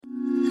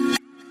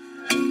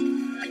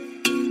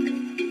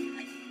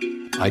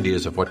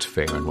ideas of what's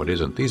fair and what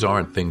isn't, these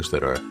aren't things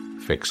that are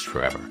fixed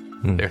forever.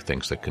 They're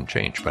things that can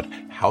change. But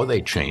how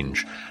they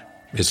change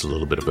is a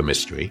little bit of a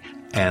mystery.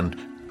 And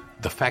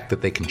the fact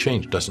that they can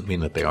change doesn't mean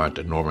that they aren't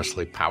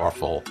enormously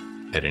powerful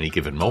at any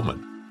given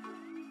moment.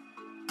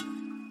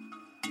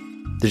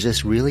 There's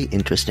this really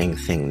interesting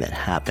thing that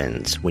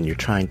happens when you're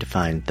trying to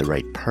find the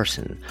right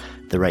person,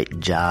 the right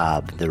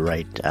job, the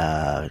right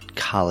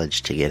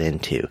college to get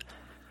into.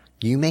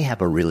 You may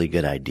have a really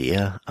good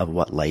idea of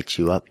what lights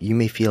you up. You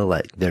may feel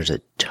like there's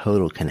a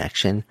total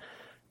connection,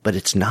 but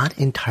it's not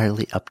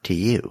entirely up to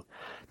you.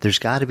 There's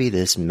got to be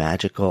this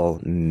magical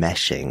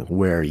meshing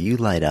where you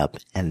light up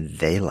and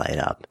they light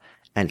up,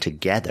 and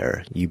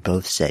together you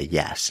both say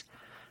yes.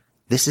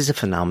 This is a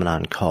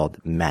phenomenon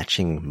called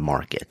matching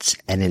markets.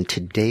 And in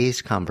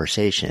today's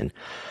conversation,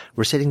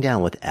 we're sitting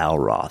down with Al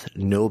Roth,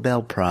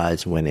 Nobel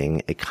Prize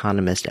winning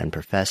economist and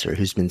professor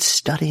who's been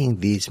studying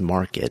these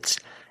markets.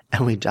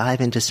 And we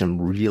dive into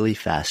some really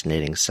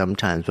fascinating,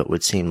 sometimes what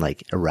would seem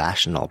like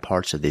irrational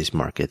parts of these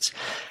markets,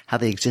 how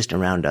they exist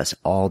around us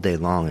all day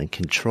long and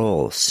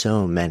control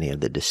so many of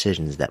the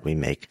decisions that we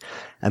make,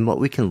 and what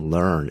we can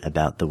learn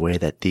about the way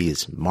that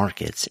these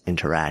markets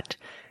interact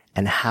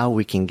and how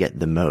we can get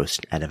the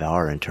most out of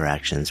our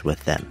interactions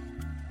with them.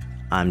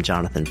 I'm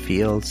Jonathan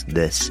Fields.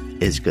 This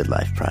is Good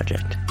Life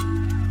Project.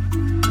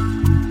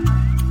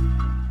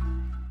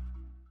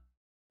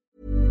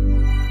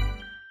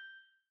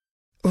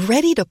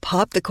 Ready to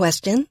pop the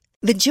question?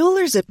 The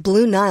jewelers at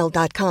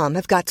BlueNile.com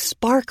have got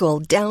sparkle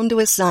down to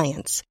a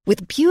science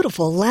with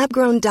beautiful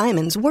lab-grown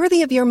diamonds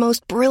worthy of your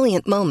most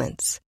brilliant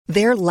moments.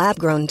 Their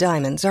lab-grown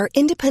diamonds are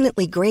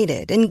independently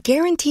graded and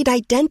guaranteed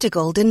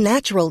identical to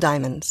natural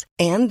diamonds,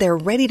 and they're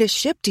ready to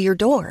ship to your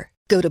door.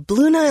 Go to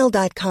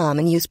BlueNile.com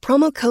and use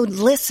promo code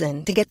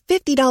LISTEN to get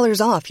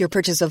 $50 off your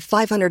purchase of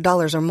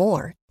 $500 or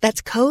more.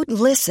 That's code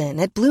LISTEN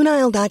at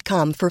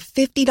BlueNile.com for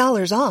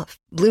 $50 off.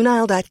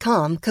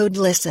 BlueNile.com, code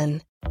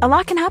LISTEN. A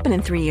lot can happen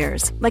in 3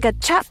 years, like a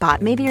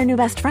chatbot may be your new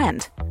best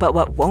friend. But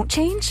what won't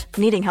change?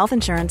 Needing health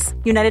insurance.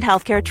 United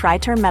Healthcare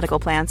Tri-Term Medical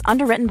Plans,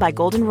 underwritten by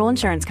Golden Rule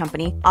Insurance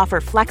Company, offer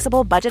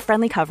flexible,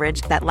 budget-friendly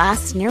coverage that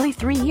lasts nearly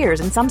 3 years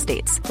in some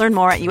states. Learn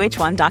more at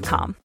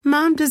UH1.com.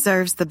 Mom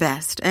deserves the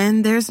best,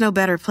 and there's no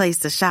better place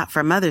to shop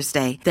for Mother's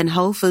Day than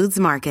Whole Foods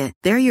Market.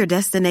 They're your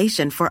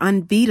destination for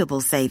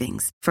unbeatable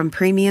savings, from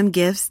premium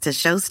gifts to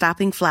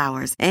show-stopping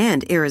flowers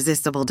and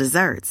irresistible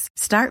desserts.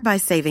 Start by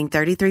saving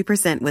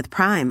 33% with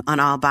Prime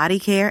on all body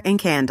care and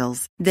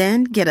candles.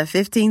 Then get a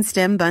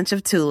 15-stem bunch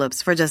of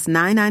tulips for just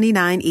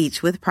 $9.99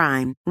 each with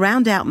Prime.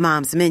 Round out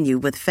Mom's menu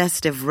with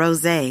festive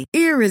rosé,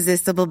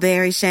 irresistible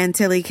berry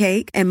chantilly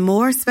cake, and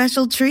more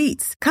special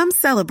treats. Come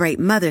celebrate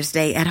Mother's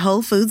Day at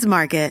Whole Foods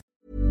Market.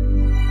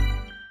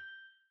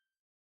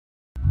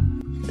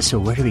 So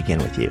where to begin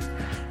with you?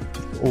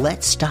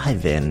 Let's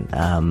dive in.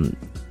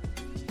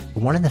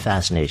 One of the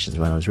fascinations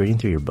when I was reading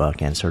through your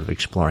book and sort of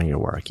exploring your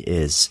work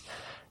is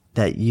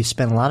that you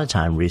spend a lot of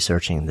time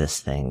researching this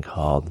thing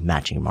called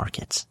matching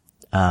markets,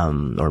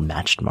 or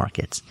matched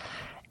markets,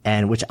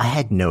 and which I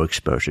had no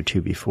exposure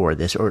to before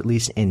this, or at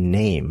least in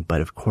name,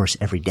 but of course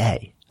every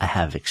day I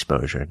have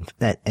exposure.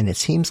 And it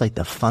seems like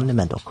the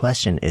fundamental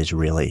question is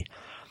really,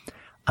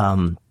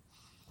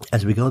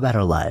 as we go about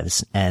our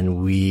lives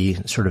and we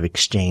sort of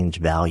exchange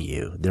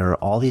value, there are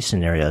all these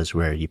scenarios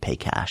where you pay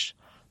cash,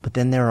 but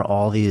then there are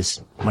all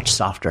these much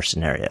softer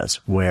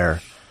scenarios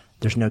where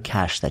there's no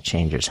cash that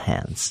changes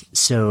hands.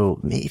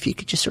 So if you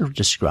could just sort of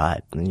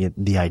describe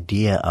the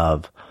idea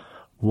of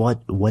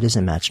what is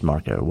a matched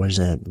market, or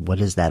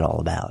what is that all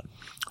about?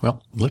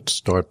 Well, let's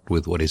start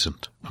with what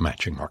isn't a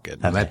matching market.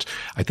 And that's,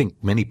 I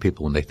think many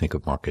people, when they think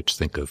of markets,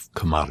 think of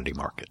commodity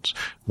markets.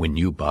 When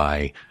you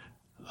buy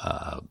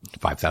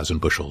 5,000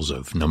 bushels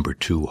of number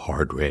 2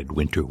 hard red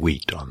winter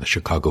wheat on the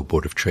Chicago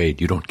Board of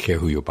Trade, you don't care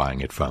who you're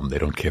buying it from. They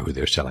don't care who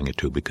they're selling it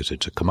to because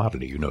it's a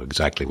commodity. You know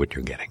exactly what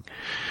you're getting.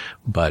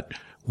 But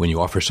when you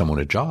offer someone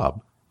a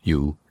job,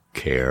 you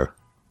care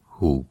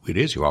who it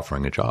is you're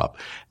offering a job.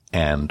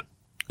 And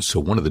so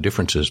one of the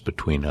differences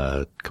between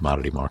a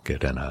commodity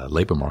market and a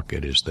labor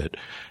market is that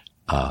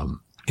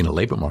in a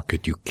labor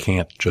market, you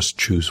can't just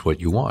choose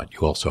what you want. You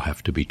also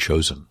have to be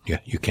chosen. Yeah,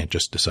 you can't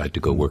just decide to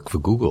go work for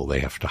Google. They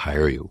have to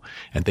hire you.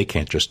 And they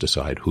can't just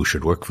decide who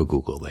should work for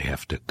Google. They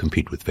have to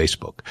compete with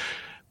Facebook.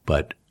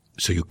 But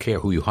so you care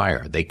who you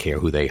hire. They care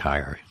who they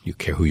hire. You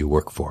care who you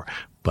work for.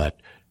 But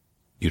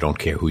you don't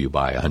care who you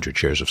buy 100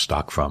 shares of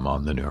stock from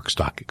on the New York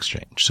Stock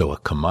Exchange. So a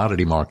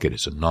commodity market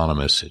is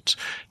anonymous. It's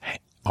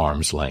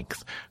arm's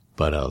length.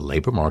 But a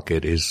labor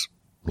market is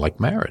like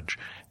marriage.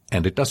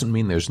 And it doesn't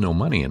mean there's no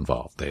money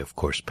involved. They, of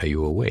course, pay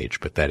you a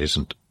wage, but that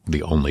isn't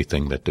the only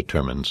thing that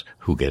determines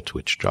who gets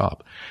which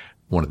job.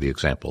 One of the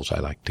examples I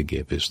like to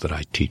give is that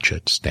I teach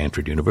at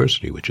Stanford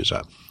University, which is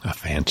a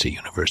fancy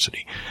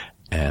university.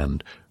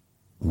 And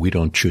we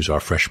don't choose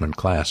our freshman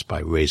class by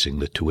raising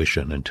the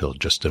tuition until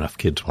just enough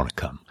kids want to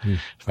come,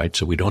 right?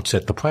 So we don't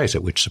set the price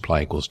at which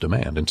supply equals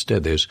demand.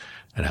 Instead, there's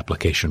an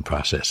application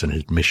process, an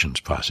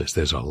admissions process.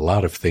 There's a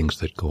lot of things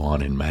that go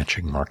on in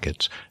matching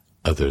markets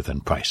other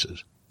than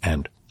prices.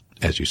 And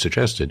as you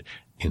suggested,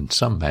 in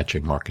some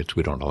matching markets,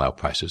 we don't allow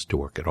prices to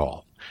work at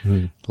all.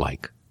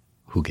 Like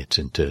who gets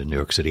into New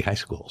York City high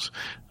schools.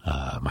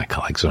 My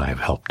colleagues and I have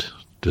helped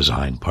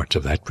design parts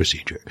of that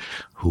procedure.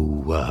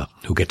 Who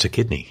gets a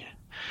kidney?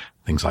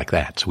 Things like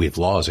that. So we have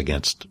laws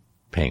against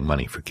paying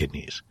money for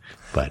kidneys,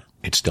 but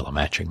it's still a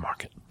matching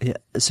market. Yeah.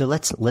 So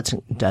let's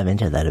dive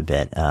into that a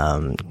bit.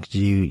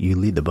 You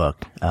lead the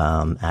book,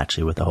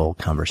 actually with the whole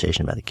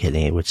conversation about the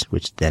kidney,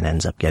 which then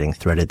ends up getting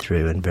threaded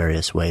through in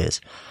various ways.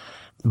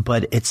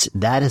 But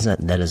that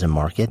is a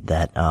market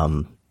that,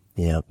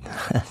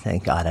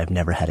 thank God I've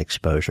never had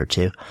exposure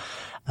to.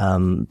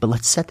 But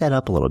let's set that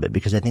up a little bit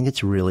because I think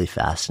it's really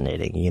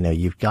fascinating.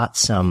 You've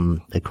got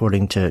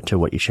according to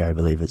what you share, I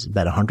believe it's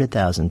about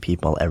 100,000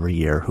 people every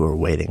year who are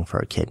waiting for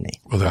a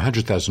kidney. Well, there are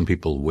 100,000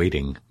 people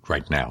waiting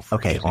right now for a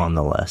kidney. On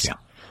the list. Yeah.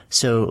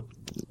 So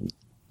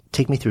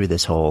take me through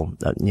this whole,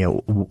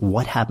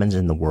 what happens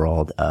in the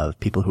world of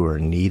people who are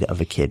in need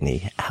of a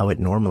kidney, how it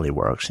normally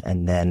works,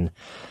 and then,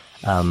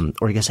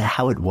 or I guess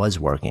how it was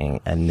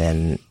working, and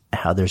then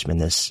how there's been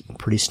this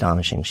pretty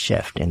astonishing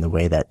shift in the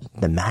way that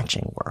the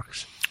matching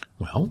works.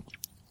 Well,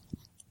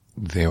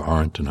 there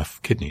aren't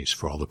enough kidneys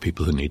for all the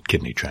people who need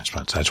kidney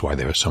transplants. That's why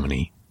there are so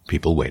many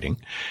people waiting.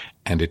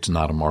 And it's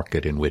not a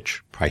market in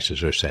which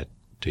prices are set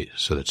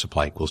so that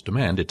supply equals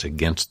demand. It's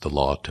against the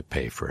law to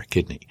pay for a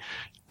kidney.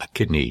 A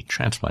kidney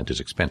transplant is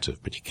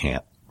expensive, but you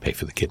can't pay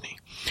for the kidney.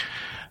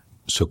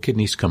 So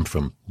kidneys come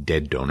from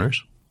dead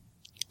donors,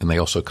 and they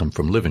also come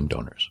from living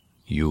donors.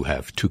 You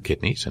have 2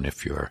 kidneys, and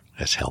if you're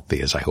as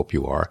healthy as I hope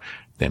you are,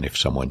 then if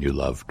someone you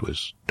loved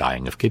was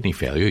dying of kidney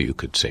failure, you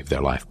could save their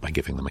life by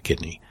giving them a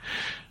kidney.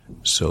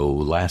 So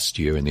last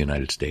year in the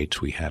United States,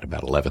 we had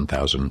about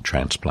 11,000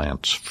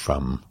 transplants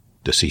from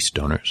deceased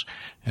donors,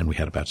 and we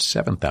had about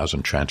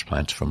 7,000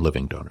 transplants from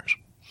living donors.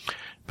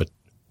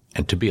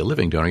 And to be a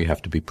living donor, you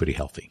have to be pretty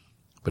healthy.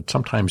 But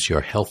sometimes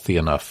you're healthy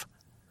enough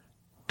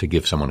to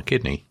give someone a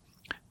kidney,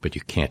 but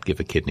you can't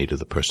give a kidney to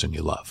the person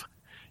you love,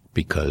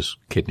 because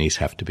kidneys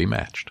have to be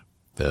matched.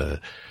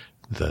 The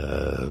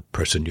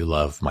person you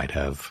love might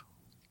have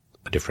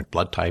a different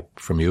blood type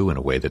from you in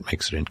a way that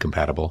makes it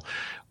incompatible,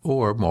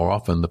 or more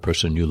often the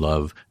person you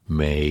love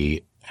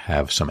may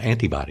have some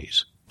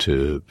antibodies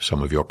to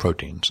some of your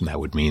proteins, and that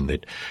would mean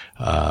that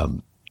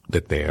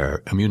that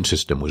their immune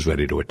system was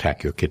ready to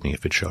attack your kidney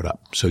if it showed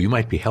up. So you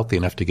might be healthy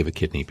enough to give a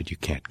kidney, but you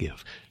can't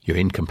give. You're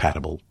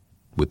incompatible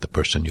with the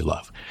person you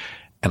love.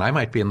 And I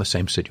might be in the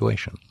same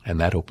situation, and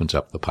that opens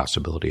up the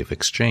possibility of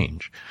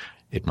exchange.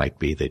 It might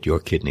be that your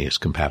kidney is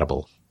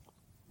compatible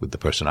with the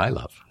person I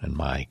love, and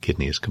my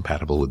kidney is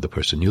compatible with the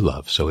person you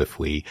love. So if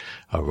we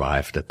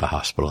arrived at the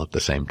hospital at the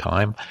same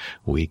time,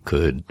 we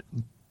could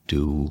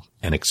do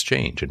an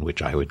exchange in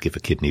which I would give a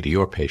kidney to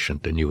your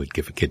patient and you would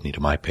give a kidney to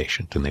my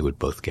patient, and they would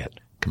both get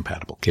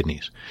compatible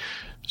kidneys.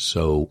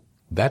 So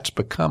that's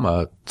become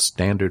a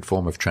standard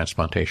form of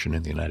transplantation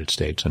in the United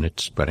States, and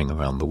it's spreading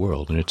around the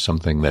world. And it's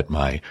something that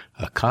my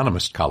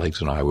economist colleagues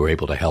and I were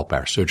able to help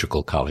our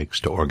surgical colleagues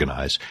to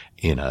organize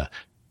in a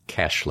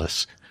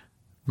cashless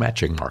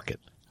matching market,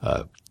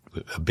 a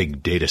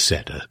big data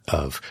set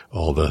of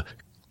all the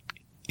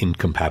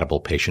incompatible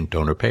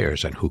patient-donor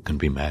pairs and who can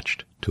be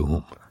matched to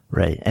whom.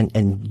 Right.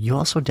 And you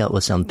also dealt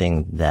with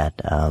something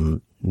that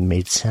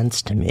made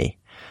sense to me,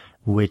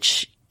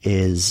 which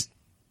is,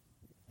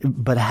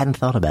 but I hadn't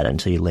thought about it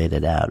until you laid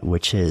it out,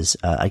 which is,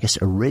 I guess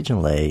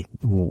originally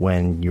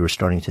when you were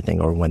starting to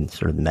think, or when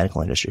sort of the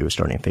medical industry was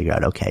starting to figure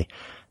out, okay,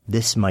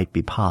 this might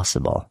be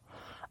possible,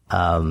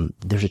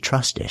 there's a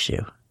trust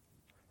issue.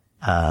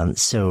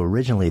 So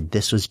originally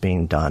this was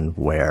being done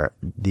where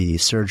the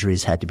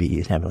surgeries had to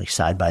be like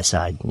side by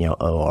side,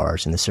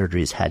 ORs, and the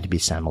surgeries had to be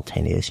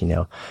simultaneous,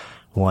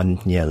 One,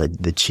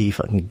 the chief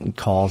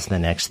calls the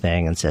next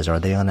thing and says, are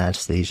they on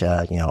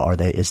anesthesia?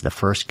 Is the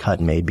first cut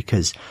made?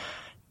 Because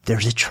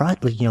there's a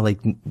trust,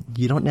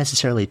 you don't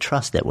necessarily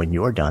trust that when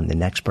you're done, the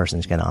next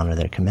person's going to honor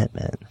their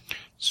commitment.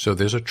 So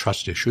there's a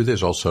trust issue.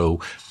 There's also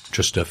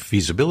just a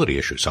feasibility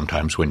issue.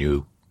 Sometimes when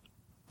you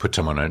put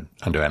someone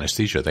under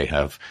anesthesia, they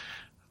have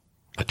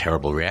a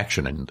terrible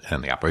reaction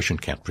and the operation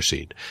can't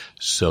proceed.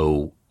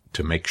 So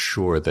to make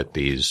sure that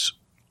these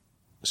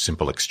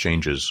simple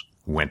exchanges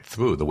went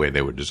through the way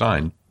they were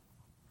designed,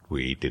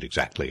 we did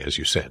exactly as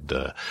you said.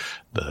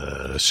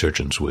 The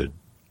surgeons would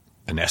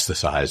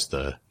anesthetize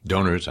the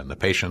donors and the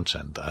patients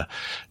and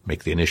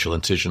make the initial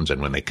incisions,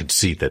 and when they could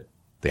see that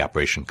the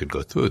operation could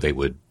go through, they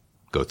would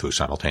go through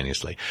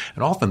simultaneously.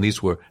 And often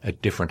these were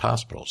at different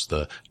hospitals.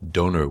 The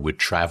donor would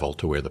travel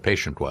to where the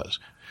patient was.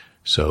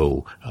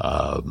 So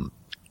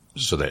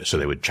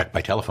they would check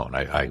by telephone.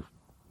 I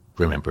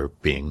remember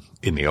being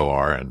in the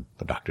OR and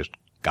the doctors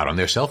got on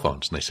their cell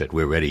phones and they said,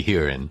 we're ready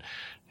here in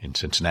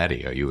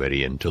Cincinnati. Are you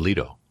ready in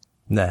Toledo?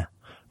 Yeah.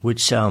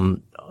 Which,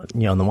 on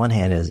the one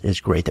hand is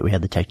great that we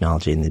have the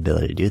technology and the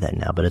ability to do that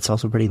now, but it's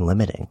also pretty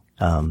limiting.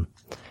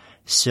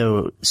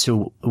 So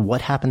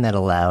what happened that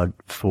allowed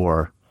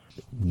for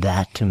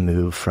that to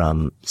move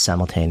from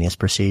simultaneous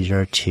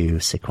procedure to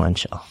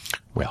sequential?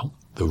 Well,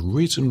 the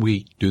reason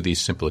we do these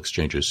simple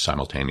exchanges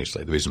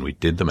simultaneously, the reason we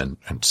did them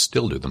and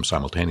still do them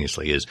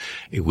simultaneously is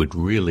it would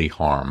really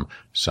harm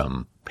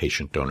some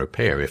patient-donor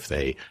pair if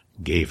they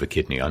gave a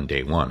kidney on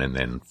day one and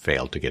then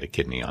failed to get a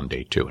kidney on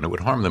day two. And it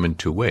would harm them in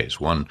two ways.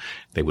 One,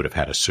 they would have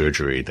had a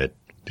surgery that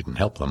didn't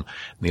help them.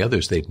 And the other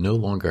is they'd no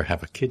longer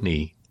have a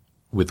kidney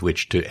with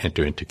which to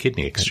enter into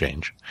kidney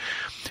exchange.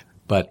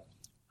 But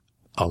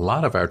a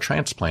lot of our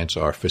transplants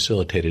are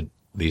facilitated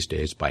these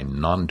days by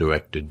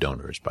non-directed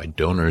donors, by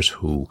donors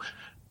who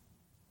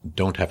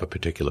don't have a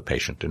particular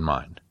patient in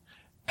mind.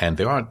 And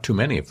there aren't too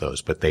many of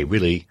those, but they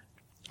really,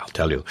 I'll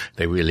tell you,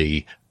 they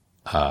really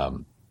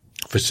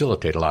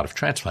facilitate a lot of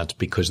transplants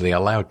because they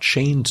allow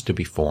chains to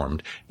be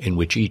formed in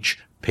which each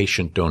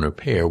patient-donor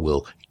pair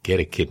will get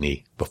a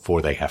kidney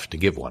before they have to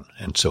give one.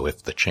 And so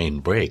if the chain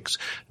breaks,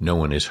 no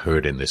one is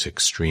hurt in this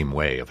extreme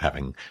way of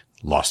having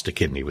lost a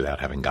kidney without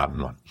having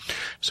gotten one.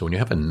 So when you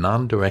have a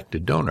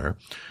non-directed donor,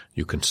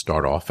 you can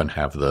start off and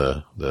have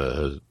the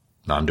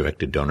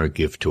non-directed donor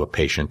give to a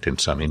patient in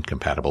some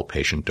incompatible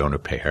patient-donor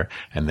pair,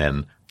 and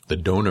then the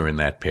donor in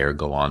that pair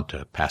go on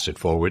to pass it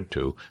forward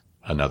to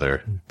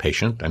another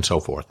patient and so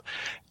forth.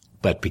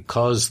 But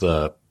because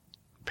the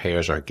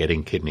pairs are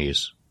getting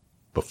kidneys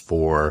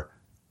before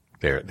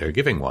they're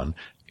giving one,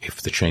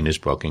 if the chain is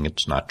broken,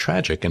 it's not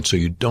tragic. And so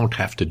you don't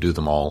have to do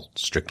them all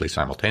strictly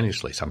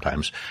simultaneously.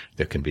 Sometimes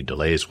there can be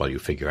delays while you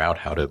figure out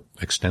how to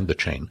extend the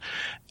chain.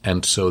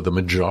 And so the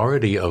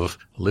majority of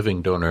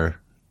living donor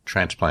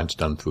transplants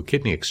done through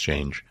kidney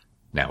exchange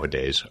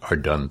nowadays are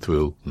done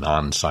through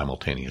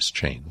non-simultaneous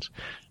chains.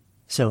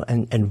 So,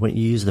 and when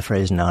you use the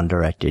phrase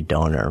non-directed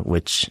donor,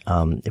 which,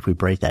 if we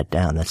break that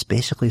down, that's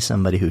basically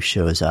somebody who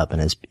shows up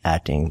and is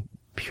acting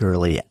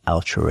purely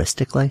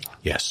altruistically?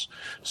 Yes.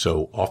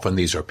 So often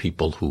these are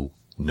people who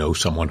know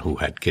someone who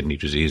had kidney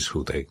disease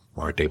who they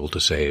weren't able to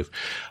save.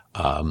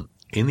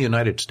 In the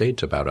United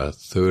States, about a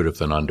third of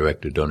the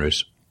non-directed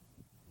donors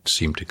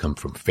seem to come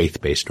from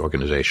faith-based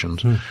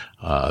organizations.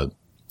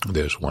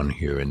 There's one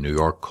here in New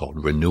York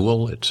called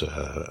Renewal. It's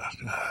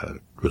a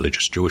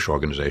religious Jewish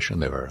organization.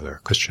 There are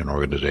Christian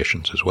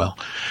organizations as well.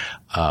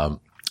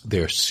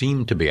 There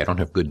seem to be, I don't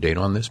have good data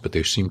on this, but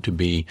there seem to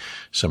be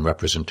some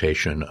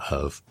representation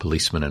of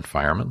policemen and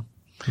firemen,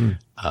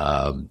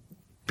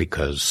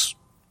 because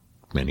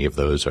many of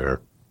those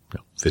are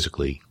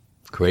physically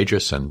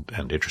courageous and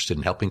interested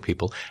in helping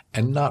people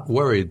and not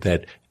worried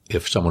that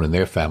if someone in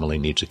their family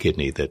needs a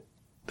kidney that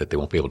they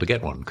won't be able to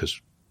get one.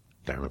 Because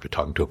I remember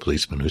talking to a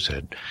policeman who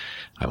said,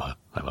 I'm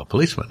a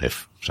policeman.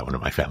 If someone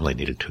in my family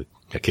needed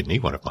a kidney,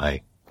 one of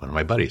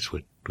my buddies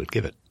would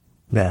give it.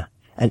 Yeah.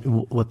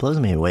 And what blows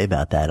me away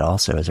about that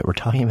also is that we're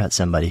talking about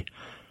somebody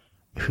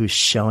who's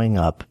showing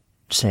up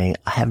saying,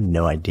 I have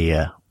no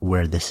idea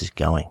where this is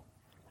going.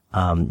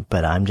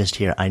 But I'm just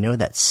here. I know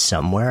that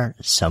somewhere,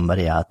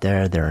 somebody out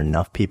there are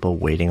enough people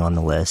waiting on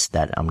the list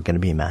that I'm going to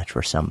be a match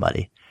for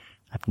somebody.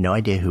 I have no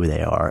idea who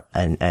they are.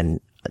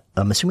 And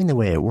I'm assuming the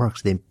way it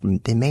works, they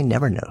may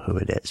never know who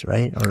it is,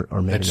 right?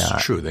 Or maybe not.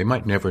 That's true. They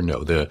might never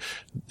know.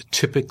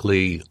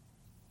 Typically,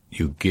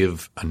 you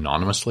give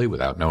anonymously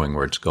without knowing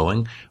where it's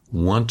going.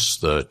 Once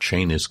the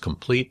chain is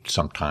complete,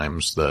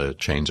 sometimes the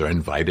chains are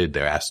invited.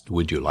 They're asked,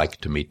 would you like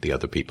to meet the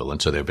other people?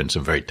 And so there have been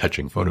some very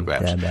touching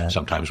photographs,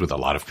 sometimes with a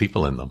lot of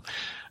people in them,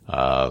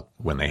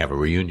 when they have a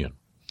reunion.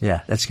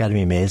 Yeah, that's got to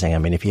be amazing. I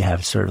mean, if you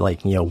have sort of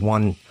like,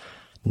 one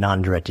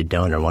non-directed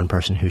donor, one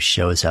person who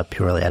shows up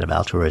purely out of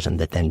altruism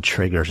that then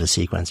triggers a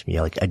sequence,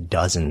 like a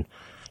dozen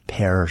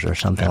pairs or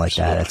something like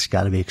that. It's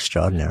got to be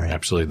extraordinary.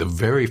 Absolutely. The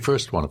very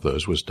first one of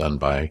those was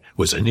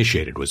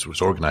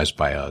organized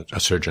by a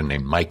surgeon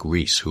named Mike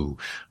Reese,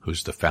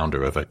 who's the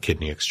founder of a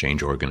kidney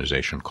exchange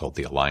organization called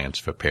the Alliance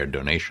for Paired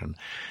Donation.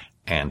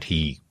 And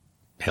he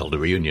held a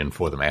reunion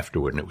for them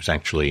afterward. And it was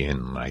actually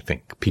in, I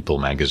think, People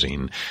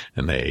magazine.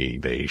 And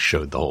they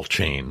showed the whole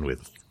chain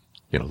with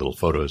little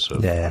photos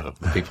of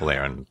the people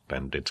there,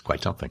 and it's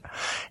quite something.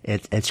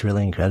 It's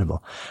really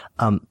incredible.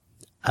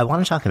 I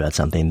want to talk about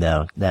something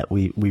though that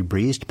we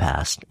breezed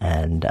past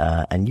and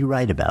you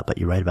write about, but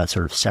you write about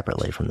sort of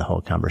separately from the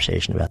whole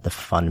conversation about the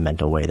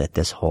fundamental way that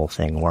this whole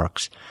thing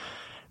works,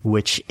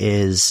 which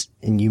is,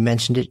 and you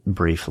mentioned it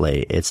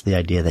briefly, it's the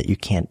idea that you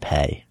can't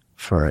pay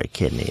for a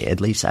kidney,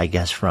 at least I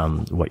guess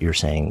from what you're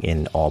saying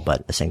in all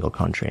but a single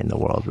country in the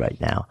world right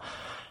now.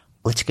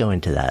 Let's go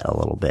into that a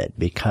little bit,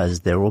 because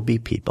there will be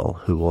people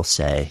who will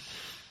say,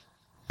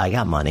 I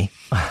got money.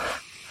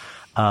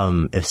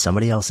 If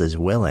somebody else is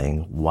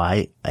willing,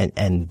 why?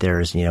 And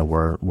there's,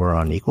 we're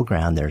on equal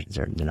ground.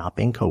 They're not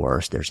being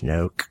coerced. There's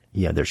no,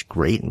 there's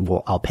great, and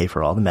I'll pay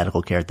for all the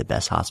medical care at the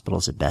best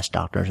hospitals, the best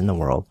doctors in the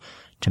world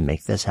to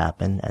make this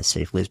happen as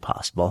safely as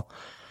possible.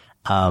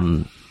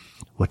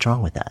 What's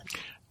wrong with that?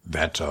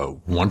 That's a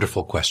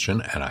wonderful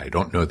question, and I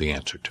don't know the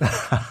answer to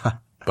it.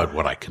 But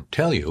what I can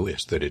tell you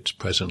is that it's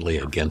presently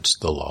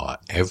against the law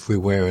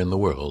everywhere in the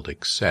world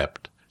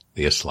except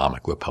the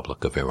Islamic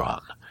Republic of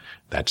Iran.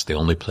 That's the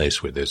only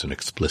place where there's an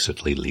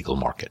explicitly legal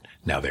market.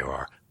 Now, there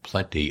are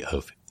plenty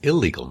of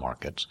illegal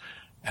markets.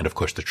 And of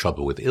course, the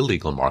trouble with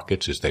illegal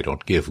markets is they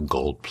don't give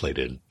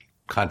gold-plated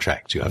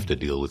contracts. You have to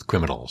deal with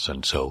criminals.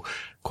 And so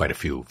quite a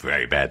few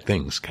very bad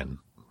things can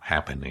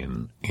happen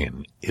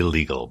in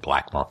illegal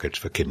black markets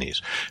for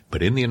kidneys.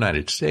 But in the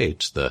United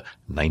States, the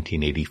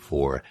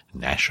 1984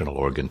 National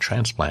Organ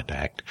Transplant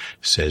Act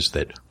says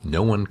that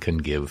no one can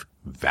give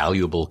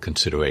valuable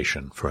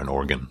consideration for an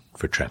organ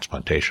for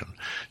transplantation.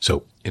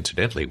 So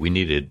incidentally, we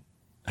needed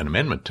an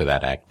amendment to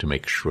that act to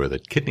make sure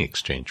that kidney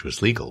exchange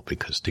was legal,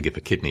 because to give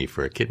a kidney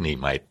for a kidney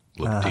might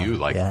look to you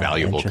like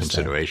valuable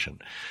consideration.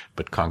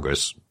 But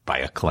Congress, by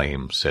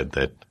acclaim, said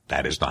that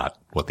that is not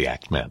what the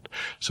act meant.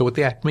 So what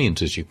the act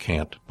means is you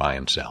can't buy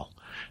and sell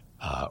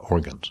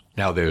organs.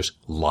 Now, there's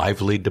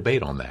lively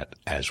debate on that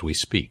as we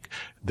speak.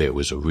 There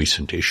was a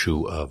recent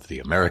issue of the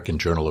American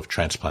Journal of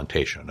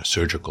Transplantation, a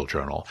surgical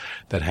journal,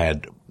 that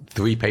had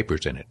 3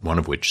 papers in it, one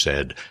of which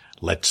said,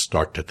 let's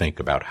start to think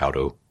about how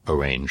to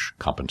arrange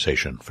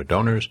compensation for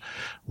donors,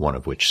 one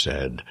of which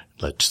said,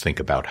 let's think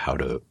about how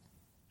to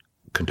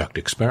conduct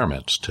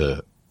experiments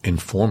to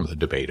inform the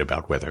debate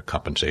about whether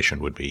compensation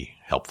would be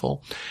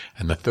helpful.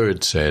 And the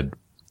third said,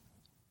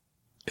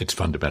 it's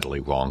fundamentally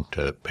wrong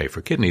to pay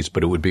for kidneys,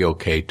 but it would be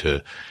okay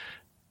to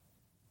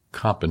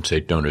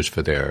compensate donors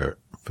for their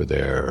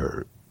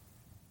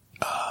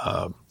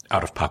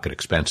out-of-pocket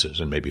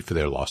expenses and maybe for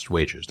their lost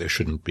wages. There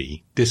shouldn't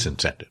be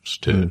disincentives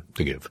to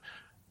give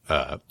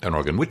an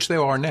organ, which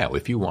there are now.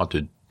 If you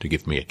wanted to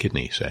give me a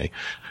kidney, say,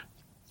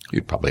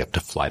 you'd probably have to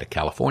fly to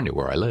California,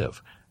 where I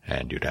live,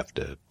 and you'd have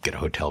to get a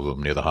hotel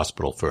room near the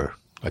hospital for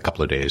a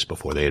couple of days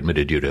before they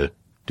admitted you to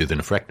do the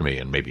nephrectomy,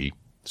 and maybe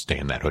stay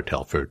in that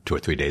hotel for 2 or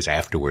 3 days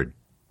afterward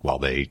while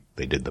they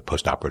did the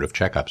post-operative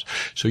checkups.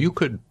 So you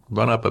could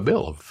run up a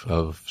bill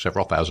of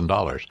several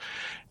 $1,000s.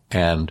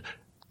 And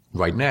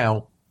right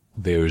now,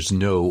 there's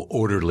no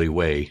orderly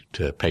way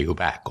to pay you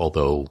back,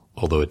 although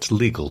it's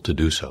legal to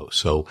do so.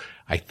 So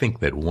I think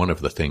that one of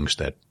the things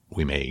that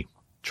we may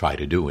try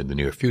to do in the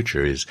near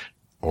future is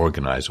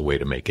organize a way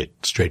to make it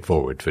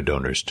straightforward for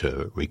donors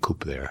to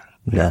recoup their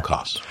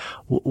costs.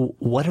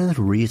 What are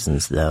the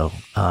reasons, though?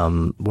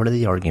 What are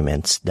the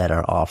arguments that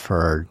are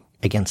offered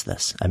against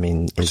this? I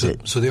mean,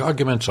 So the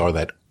arguments are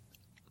that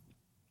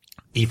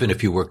even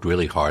if you worked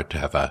really hard to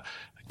have a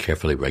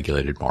carefully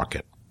regulated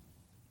market,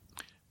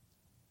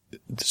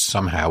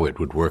 somehow it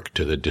would work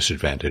to the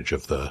disadvantage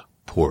of the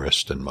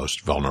poorest and most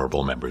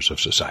vulnerable members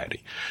of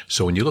society.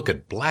 So when you look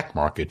at black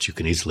markets, you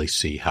can easily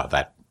see how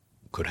that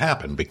could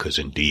happen, because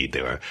indeed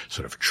there are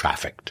sort of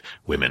trafficked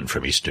women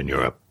from Eastern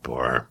Europe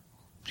or,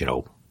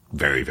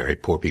 very, very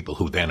poor people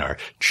who then are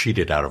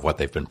cheated out of what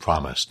they've been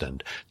promised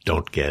and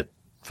don't get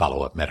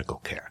follow-up medical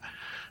care.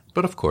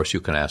 But of course, you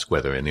can ask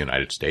whether in the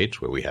United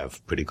States, where we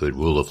have pretty good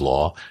rule of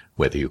law,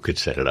 whether you could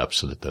set it up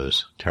so that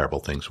those terrible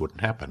things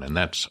wouldn't happen. And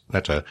that's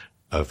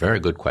a very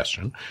good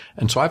question.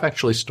 And so I've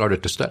actually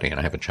started to study, and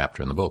I have a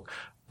chapter in the book,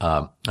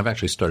 I've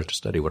actually started to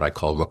study what I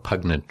call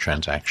repugnant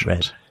transactions.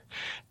 Right.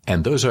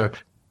 And those are,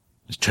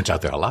 it turns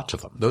out there are lots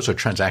of them. Those are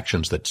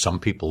transactions that some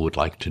people would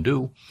like to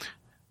do,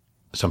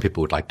 some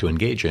people would like to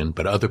engage in,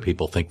 but other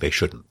people think they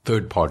shouldn't.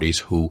 Third parties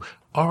who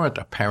aren't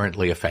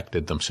apparently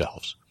affected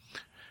themselves.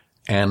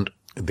 And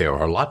there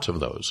are lots of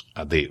those.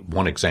 The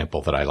one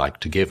example that I like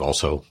to give,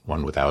 also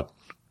one without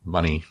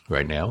money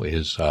right now,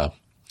 is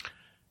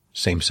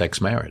same-sex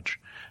marriage.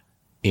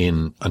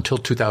 Until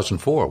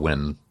 2004,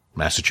 when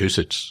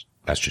Massachusetts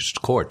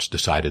courts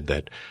decided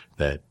that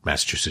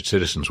Massachusetts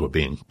citizens were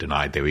being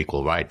denied their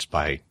equal rights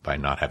by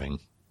not having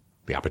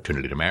the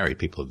opportunity to marry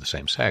people of the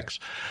same sex,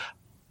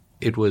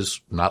 it was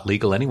not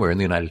legal anywhere in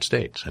the United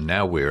States. And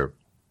now we're,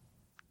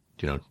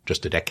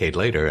 just a decade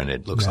later, and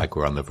it looks like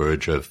we're on the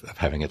verge of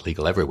having it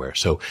legal everywhere.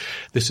 So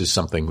this is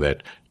something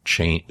that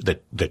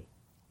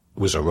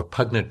was a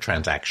repugnant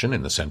transaction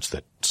in the sense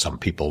that some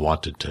people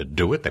wanted to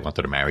do it. They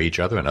wanted to marry each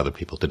other, and other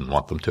people didn't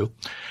want them to.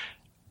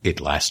 It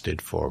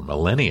lasted for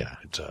millennia.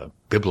 It's a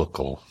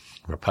biblical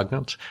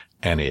repugnance,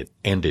 and it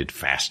ended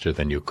faster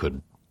than you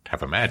could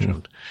have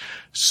imagined.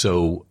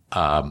 So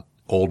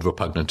old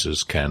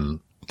repugnances can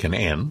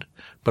end.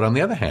 But on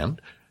the other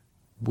hand,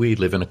 we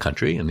live in a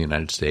country in the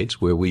United States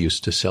where we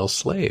used to sell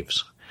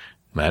slaves.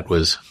 That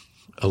was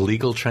a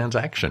legal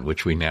transaction,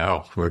 which we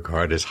now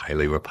regard as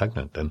highly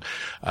repugnant. And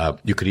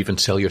you could even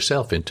sell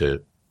yourself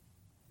into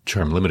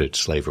term-limited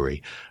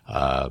slavery.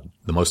 The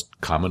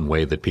most common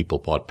way that people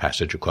bought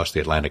passage across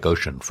the Atlantic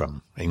Ocean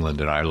from England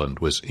and Ireland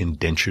was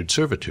indentured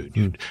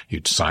servitude.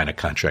 You'd sign a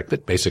contract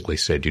that basically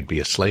said you'd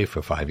be a slave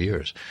for 5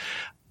 years.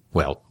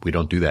 Well, we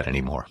don't do that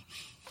anymore.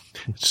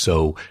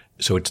 So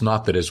it's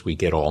not that as we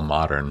get all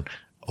modern,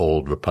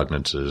 old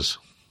repugnances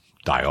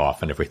die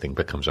off and everything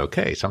becomes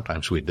okay.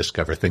 Sometimes we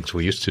discover things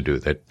we used to do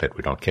that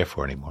we don't care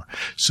for anymore.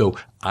 So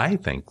I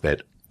think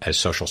that as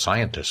social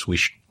scientists,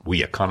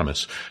 we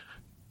economists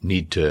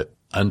need to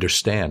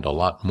understand a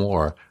lot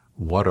more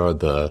what are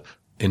the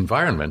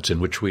environments in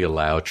which we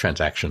allow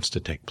transactions to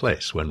take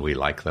place when we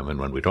like them and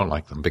when we don't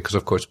like them. Because,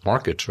 of course,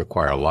 markets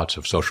require lots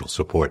of social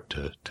support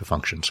to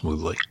function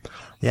smoothly.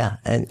 Yeah.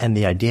 And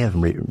the idea of,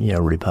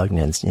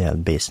 repugnance,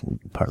 based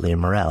partly in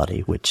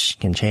morality, which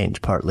can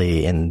change,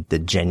 partly in the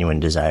genuine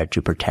desire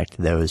to protect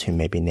those who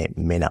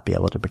may not be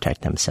able to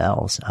protect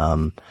themselves.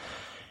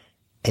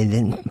 And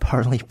then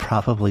partly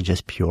probably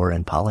just pure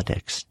in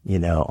politics,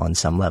 on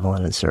some level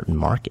and in certain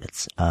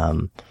markets.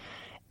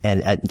 And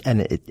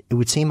it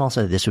would seem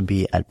also that this would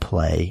be at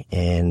play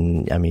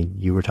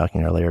you were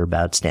talking earlier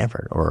about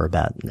Stanford or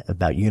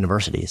about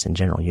universities in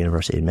general,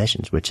 university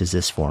admissions, which is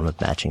this form of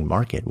matching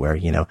market where,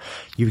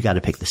 you've got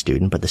to pick the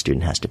student, but the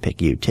student has to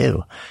pick you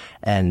too.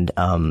 And,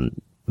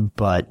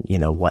 but,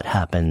 what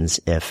happens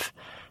if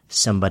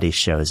somebody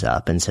shows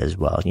up and says,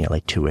 well,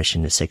 like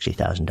tuition is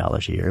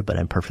 $60,000 a year, but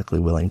I'm perfectly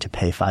willing to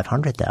pay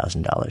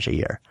 $500,000 a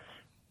year.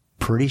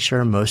 Pretty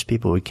sure most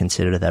people would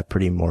consider that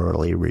pretty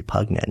morally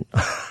repugnant.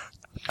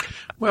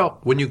 Well,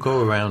 when you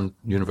go around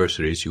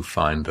universities, you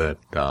find that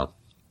a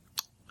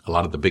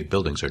lot of the big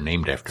buildings are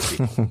named after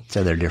people.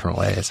 So they're different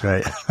ways,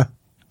 right?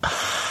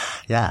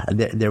 Yeah.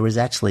 There was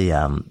actually,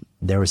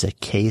 there was a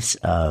case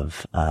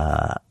of,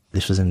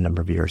 this was a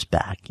number of years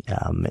back,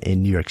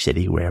 in New York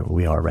City, where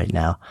we are right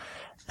now.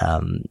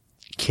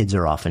 Kids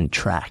are often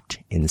tracked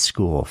in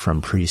school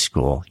from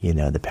preschool.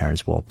 The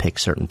parents will pick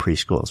certain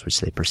preschools, which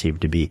they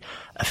perceive to be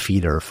a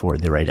feeder for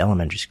the right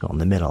elementary school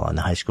and the middle and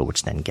the high school,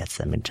 which then gets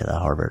them into the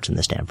Harvards and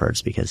the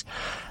Stanfords because,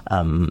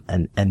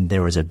 and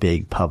there was a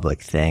big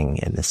public thing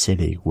in the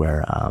city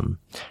where,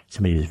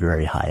 somebody who was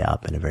very high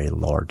up in a very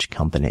large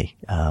company,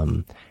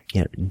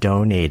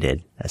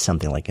 donated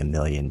something like $1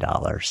 million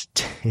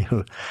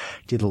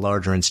to the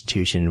larger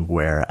institution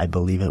where I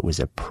believe it was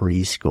a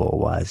preschool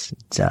was.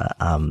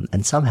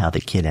 And somehow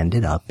the kid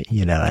ended up, at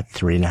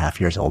 3.5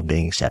 years old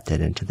being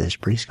accepted into this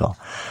preschool.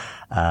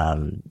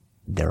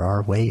 There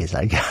are ways,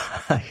 I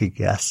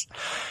guess,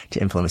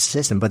 to influence the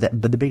system.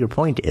 But the bigger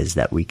point is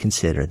that we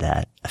consider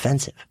that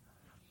offensive.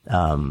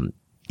 Even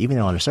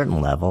though on a certain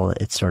level,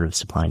 it's sort of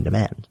supply and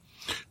demand.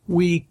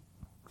 We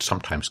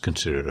sometimes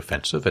consider it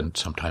offensive and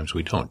sometimes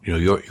we don't.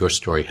 Your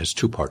story has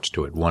two parts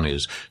to it. One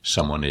is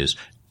someone is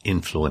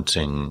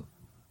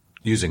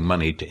using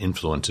money to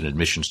influence an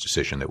admissions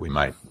decision that we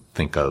might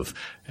think of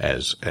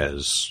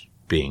as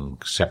being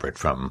separate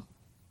from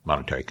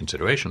monetary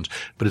considerations.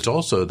 But it's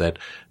also that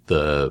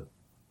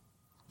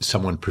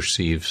someone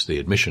perceives the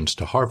admissions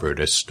to Harvard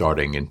as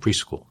starting in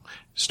preschool,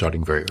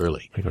 starting very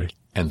early. Agreed.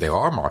 And there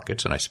are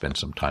markets, and I spent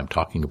some time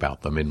talking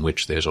about them, in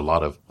which there's a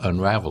lot of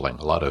unraveling,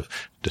 a lot of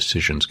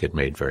decisions get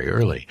made very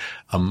early.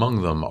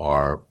 Among them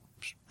are,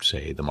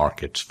 say, the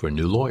markets for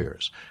new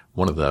lawyers.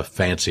 One of the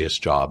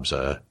fanciest jobs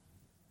a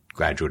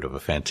graduate of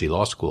a fancy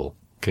law school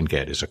can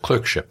get is a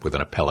clerkship with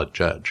an appellate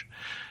judge.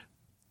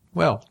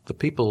 Well, the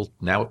people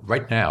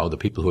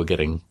who are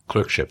getting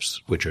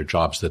clerkships, which are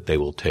jobs that they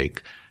will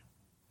take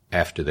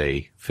after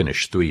they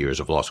finish 3 years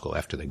of law school,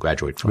 after they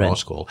graduate from law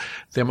school,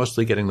 they're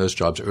mostly getting those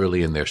jobs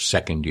early in their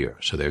second year.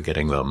 So they're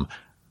getting them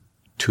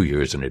 2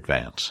 years in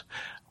advance.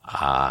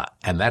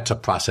 And that's a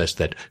process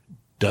that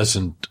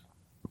doesn't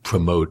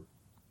promote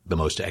the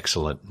most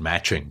excellent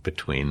matching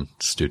between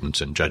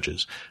students and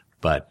judges,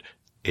 but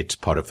it's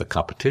part of the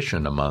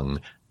competition among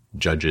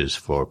judges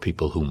for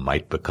people who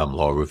might become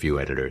law review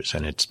editors.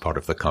 And it's part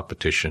of the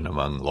competition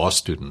among law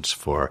students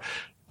for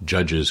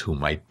judges who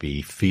might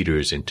be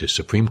feeders into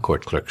Supreme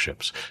Court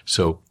clerkships.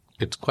 So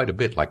it's quite a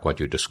bit like what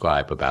you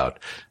describe about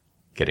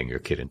getting your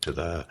kid into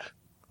the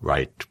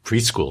right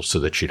preschool so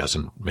that she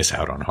doesn't miss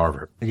out on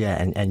Harvard.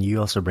 Yeah, and you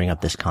also bring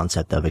up this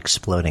concept of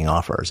exploding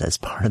offers as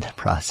part of the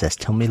process.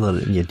 Tell me a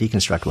little,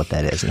 deconstruct what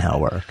that is and how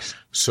it works.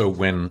 So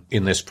when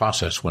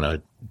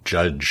a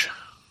judge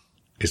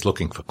is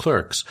looking for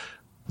clerks,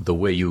 the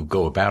way you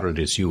go about it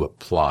is you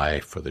apply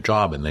for the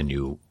job and then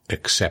you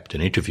accept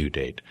an interview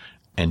date.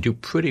 And you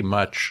pretty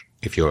much,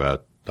 if you're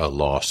a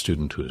law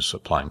student who's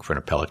applying for an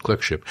appellate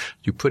clerkship,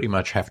 you pretty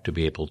much have to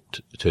be able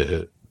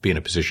to be in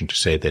a position to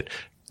say that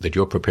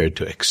you're prepared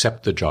to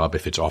accept the job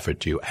if it's offered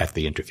to you at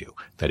the interview.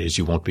 That is,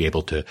 you won't be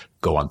able to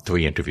go on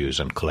 3 interviews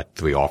and collect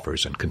 3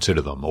 offers and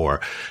consider them,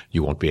 or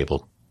you won't be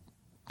able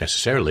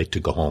necessarily to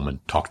go home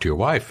and talk to your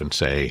wife and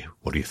say,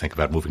 what do you think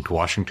about moving to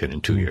Washington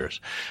in 2 years?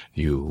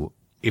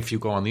 If you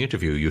go on the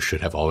interview, you should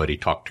have already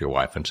talked to your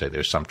wife and say,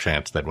 there's some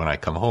chance that when I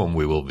come home,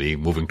 we will be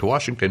moving to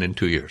Washington in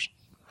 2 years.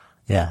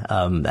 Yeah.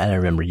 And I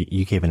remember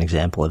you gave an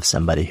example of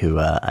somebody who,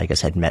 I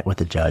guess had met with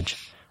the judge,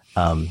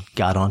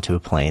 got onto a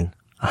plane.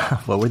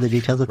 What were the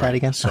details of that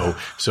again? So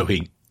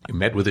he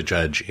met with a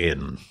judge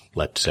in,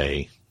 let's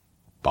say,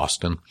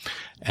 Boston,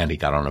 and he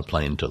got on a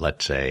plane to,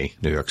 let's say,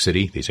 New York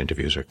City. These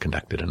interviews are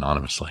conducted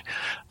anonymously.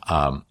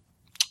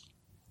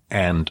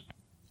 And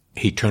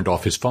he turned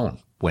off his phone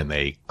when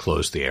they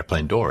closed the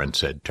airplane door and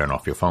said, turn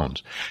off your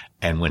phones.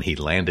 And when he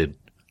landed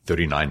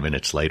 39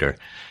 minutes later,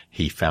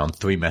 he found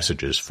 3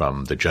 messages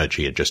from the judge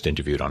he had just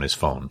interviewed on his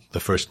phone. The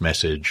first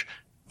message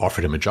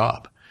offered him a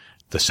job.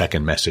 The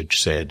second message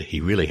said he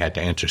really had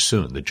to answer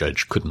soon. The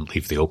judge couldn't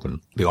leave the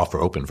offer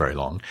open very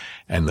long.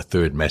 And the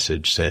third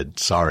message said,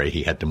 sorry,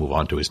 he had to move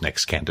on to his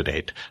next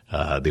candidate.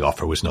 The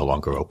offer was no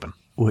longer open.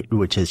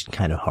 Which is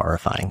kind of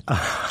horrifying.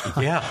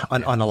 Yeah.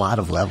 on a lot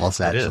of levels,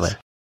 actually.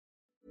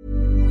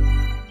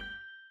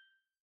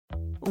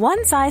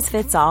 One size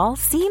fits all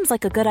seems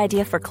like a good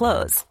idea for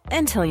clothes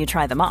until you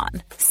try them on.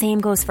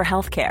 Same goes for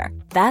healthcare.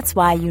 That's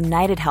why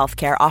United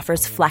Healthcare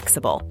offers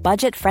flexible,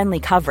 budget-friendly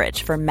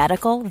coverage for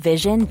medical,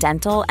 vision,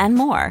 dental, and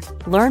more.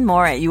 Learn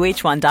more at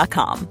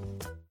UH1.com.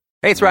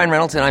 Hey, it's Ryan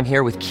Reynolds, and I'm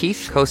here with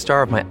Keith,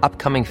 co-star of my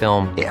upcoming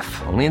film,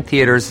 If, only in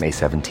theaters May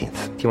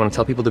 17th. Do you want to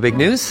tell people the big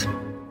news?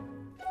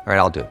 All right,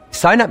 I'll do it.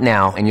 Sign up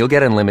now and you'll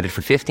get unlimited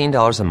for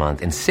 $15 a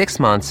month and 6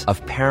 months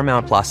of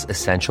Paramount Plus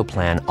Essential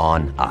Plan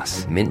on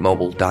us.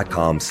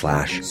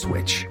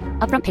 MintMobile.com/switch.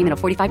 Upfront payment of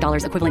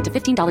 $45 equivalent to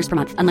 $15 per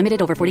month.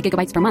 Unlimited over 40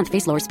 gigabytes per month.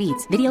 Face lower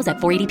speeds. Videos at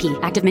 480p.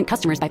 Active Mint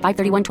customers by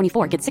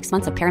 531.24 get 6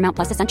 months of Paramount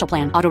Plus Essential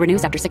Plan. Auto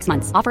renews after 6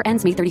 months. Offer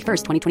ends May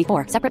 31st,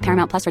 2024. Separate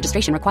Paramount Plus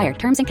registration required.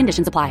 Terms and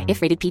conditions apply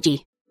if rated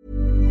PG.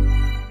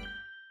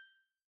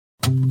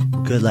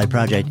 Good Life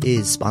Project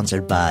is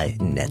sponsored by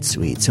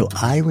NetSuite. So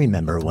I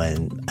remember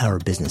when our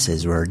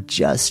businesses were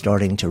just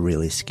starting to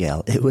really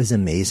scale. It was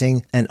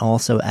amazing and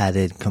also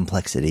added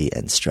complexity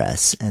and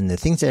stress. And the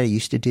things that I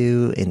used to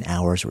do in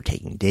hours were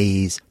taking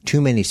days, too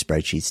many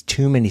spreadsheets,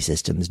 too many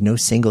systems, no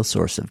single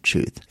source of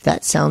truth. If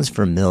that sounds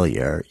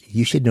familiar,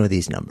 you should know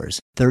these numbers.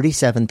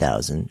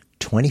 37,000,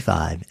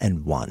 25,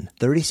 and 1.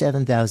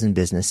 37,000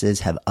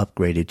 businesses have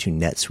upgraded to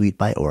NetSuite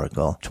by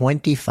Oracle.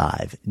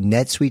 25.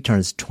 NetSuite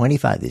turns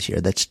 25 this year.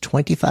 That's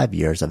 25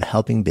 years of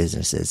helping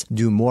businesses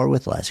do more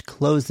with less,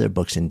 close their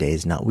books in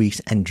days, not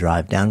weeks, and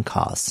drive down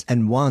costs.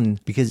 And 1,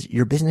 because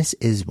your business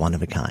is one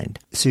of a kind.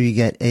 So you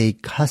get a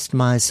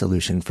customized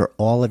solution for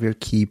all of your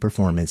key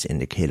performance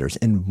indicators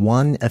in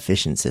one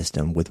efficient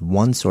system with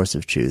one source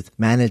of truth,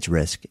 manage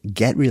risk,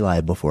 get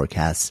reliable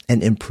forecasts,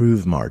 and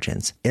improve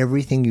margins.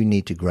 Everything you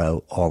need to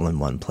grow all in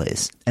one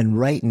place. And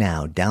right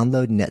now,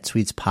 download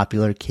NetSuite's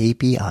popular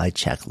KPI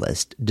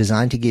checklist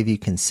designed to give you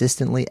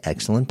consistently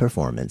excellent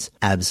performance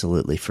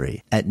absolutely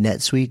free at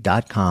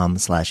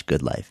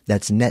netsuite.com/goodlife.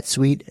 That's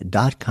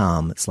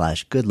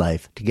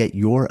netsuite.com/goodlife to get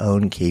your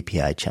own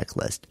KPI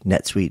checklist.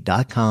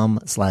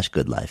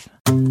 netsuite.com/goodlife.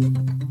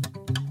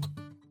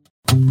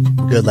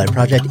 Good Life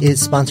Project is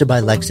sponsored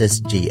by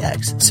Lexus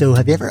GX. So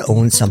have you ever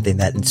owned something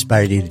that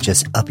inspired you to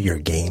just up your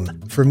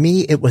game? For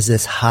me, it was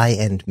this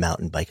high-end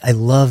mountain bike. I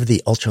love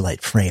the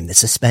ultralight frame, the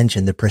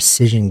suspension, the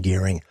precision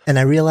gearing, and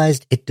I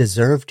realized it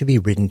deserved to be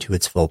ridden to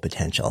its full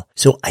potential.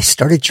 So I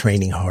started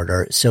training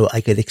harder so I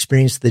could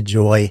experience the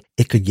joy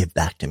it could give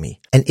back to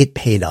me. And it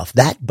paid off.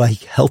 That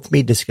bike helped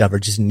me discover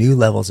just new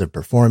levels of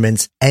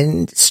performance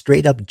and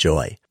straight up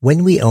joy.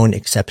 When we own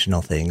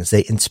exceptional things,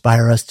 they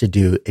inspire us to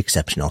do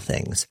exceptional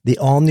things. The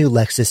all-new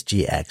Lexus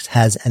GX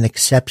has an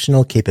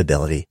exceptional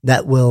capability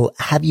that will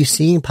have you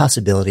seeing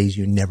possibilities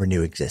you never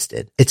knew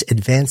existed. Its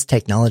advanced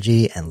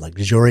technology and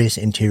luxurious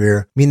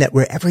interior mean that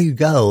wherever you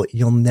go,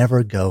 you'll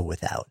never go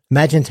without.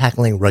 Imagine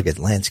tackling rugged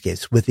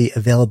landscapes with the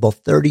available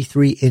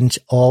 33-inch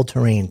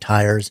all-terrain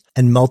tires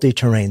and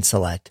multi-terrain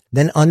select,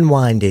 then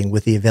unwinding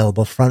with the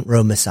available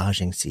front-row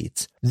massaging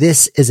seats.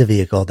 This is a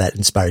vehicle that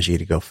inspires you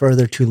to go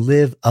further, to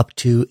live up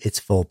to its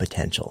full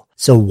potential.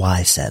 So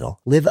why settle?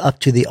 Live up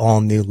to the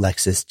all-new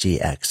Lexus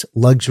GX.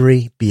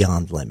 Luxury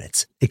beyond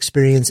limits.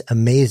 Experience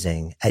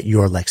amazing at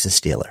your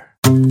Lexus dealer.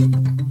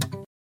 I'm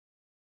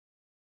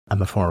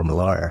a former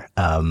lawyer,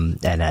 and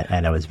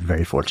I was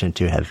very fortunate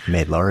to have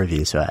made law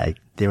reviews. So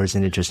there was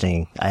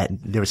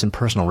some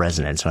personal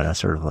resonance when I was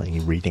sort of like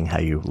reading how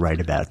you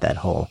write about that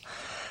whole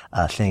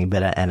thing,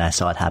 and I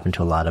saw it happen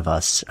to a lot of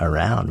us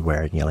around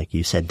where, like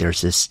you said, there's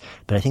this,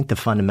 but I think the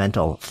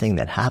fundamental thing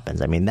that happens,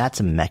 I mean,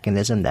 that's a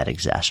mechanism that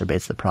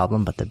exacerbates the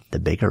problem, but the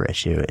bigger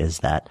issue is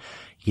that,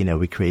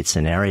 we create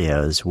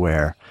scenarios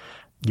where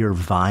you're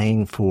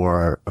vying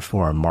for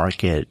a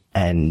market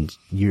and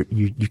you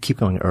keep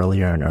going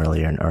earlier and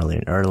earlier and earlier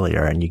and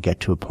earlier, and you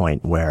get to a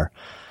point where,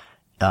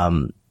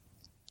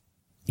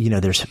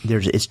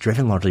 it's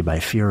driven largely by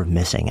fear of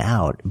missing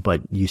out,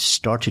 but you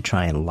start to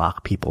try and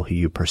lock people who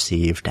you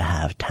perceive to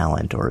have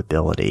talent or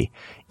ability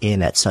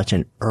in at such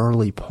an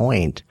early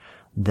point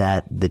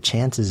that the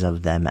chances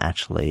of them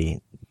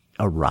actually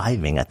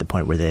arriving at the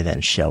point where they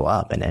then show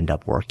up and end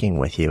up working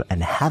with you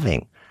and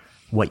having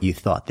what you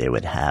thought they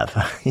would have,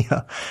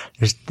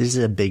 there's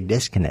a big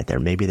disconnect there.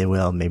 Maybe they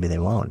will, maybe they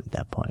won't at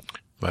that point.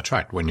 That's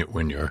right.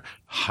 When you're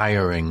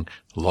hiring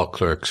law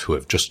clerks who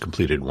have just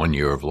completed 1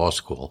 year of law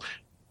school,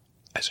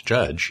 as a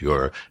judge,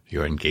 you're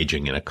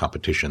engaging in a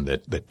competition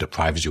that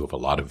deprives you of a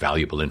lot of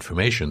valuable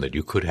information that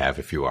you could have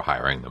if you were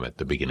hiring them at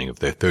the beginning of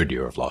their 3rd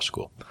year of law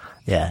school.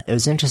 Yeah, it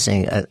was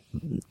interesting.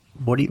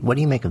 What do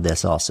you make of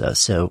this also?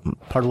 So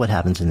part of what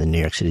happens in the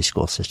New York City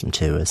school system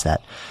too is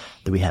that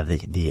we have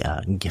the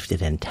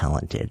gifted and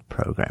talented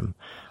program,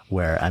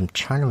 where I'm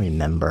trying to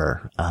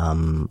remember,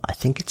 I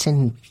think it's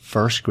in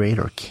 1st grade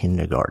or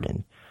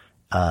kindergarten.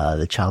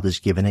 the child is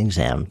given an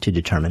exam to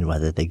determine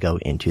whether they go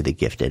into the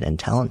gifted and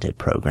talented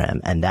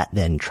program, and that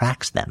then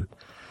tracks them.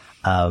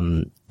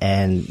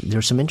 And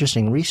there's some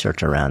interesting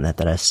research around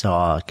that I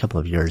saw a couple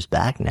of years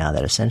back now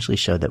that essentially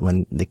showed that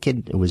when the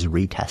kid was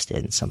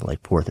retested in something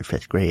like 4th or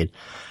 5th grade,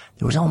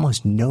 there was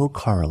almost no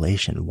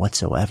correlation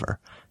whatsoever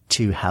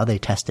to how they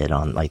tested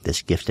on like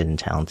this gifted and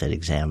talented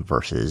exam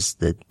versus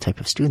the type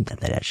of student that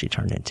they actually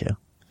turned into.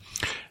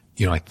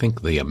 You know, I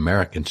think the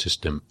American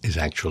system is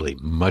actually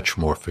much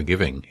more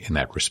forgiving in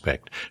that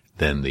respect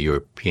than the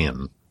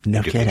European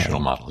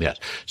educational model. Yes.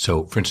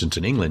 So, for instance,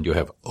 in England, you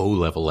have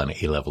O-level and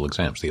A-level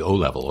exams. The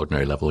O-level,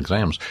 ordinary level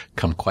exams,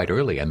 come quite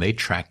early, and they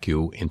track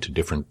you into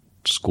different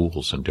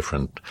schools and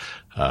different,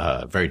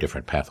 very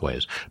different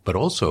pathways. But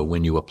also,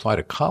 when you apply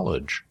to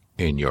college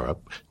in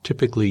Europe,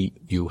 typically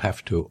you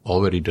have to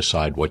already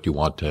decide what you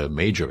want to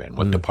major in,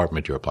 what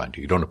department you're applying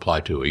to. You don't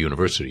apply to a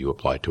university, you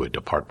apply to a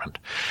department.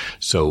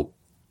 So,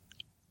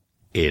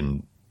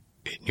 in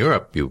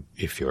Europe,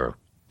 if you're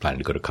planning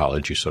to go to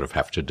college, you sort of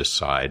have to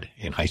decide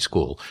in high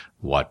school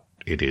what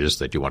it is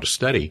that you want to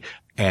study.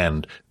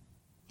 And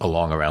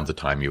along around the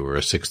time you were a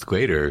 6th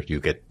grader, you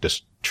get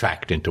just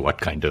tracked into what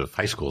kind of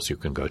high schools you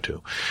can go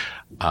to.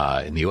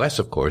 In the U.S.,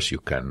 of course, you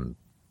can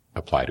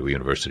apply to a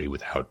university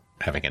without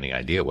having any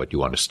idea what you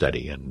want to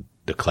study and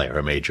declare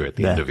a major at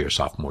the end of your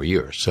sophomore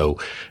year. So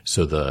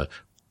the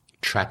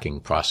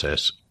tracking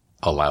process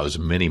allows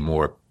many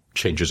more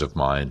changes of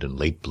mind and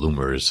late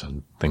bloomers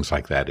and things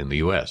like that in the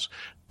U.S.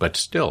 But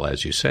still,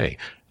 as you say,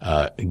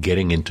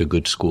 getting into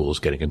good schools,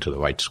 getting into the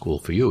right school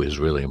for you is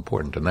really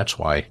important. And that's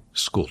why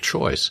school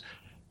choice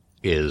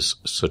is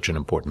such an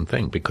important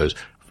thing, because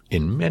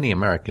in many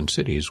American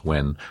cities,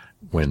 when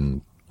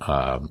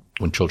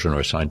children are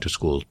assigned to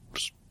schools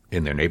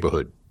in their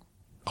neighborhood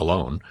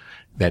alone,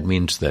 that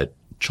means that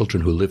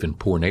children who live in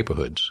poor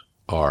neighborhoods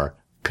are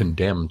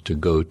condemned to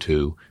go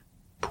to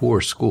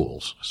poor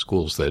schools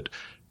that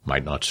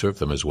might not serve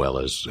them as well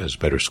as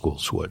better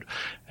schools would.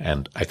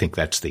 And I think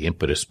that's the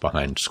impetus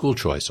behind school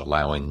choice,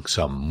 allowing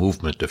some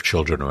movement of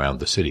children around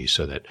the city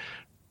so that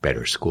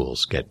better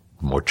schools get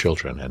more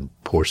children and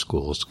poor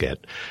schools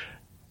get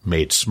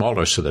made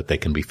smaller so that they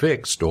can be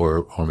fixed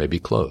or maybe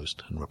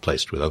closed and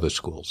replaced with other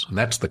schools. And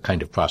that's the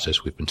kind of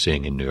process we've been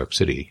seeing in New York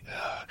City.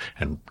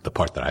 And the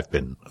part that I've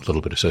been a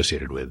little bit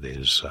associated with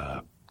is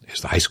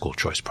the high school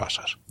choice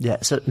process. Yeah.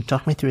 So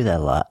talk me through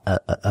that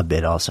a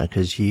bit also,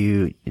 because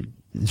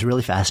it's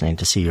really fascinating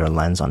to see your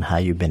lens on how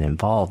you've been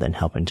involved in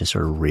helping to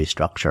sort of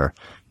restructure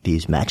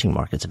these matching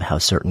markets of how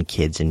certain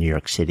kids in New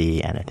York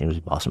City, and I think it was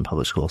Boston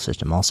public school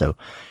system also,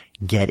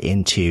 get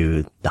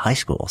into the high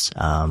schools.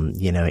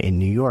 In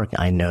New York,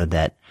 I know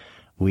that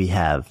we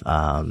have,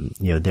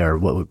 there are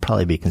what would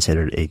probably be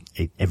considered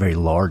a very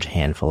large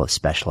handful of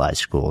specialized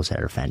schools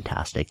that are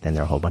fantastic. Then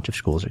there are a whole bunch of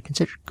schools that are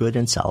considered good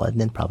and solid,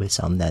 and then probably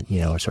some that,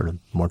 are sort of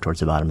more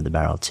towards the bottom of the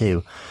barrel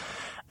too.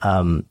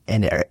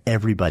 And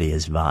everybody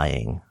is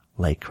vying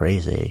like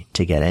crazy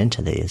to get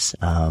into these.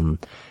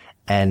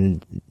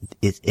 And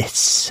it's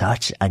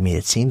such,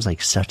 it seems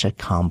like such a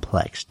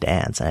complex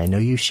dance. And I know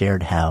you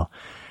shared how,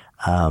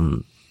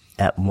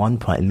 at one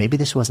point, maybe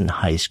this wasn't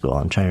high school.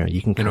 I'm trying to,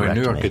 you can correct me. In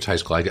New York, it's high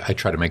school. I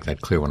try to make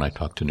that clear when I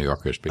talk to New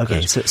Yorkers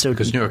because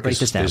New York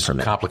is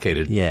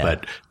complicated,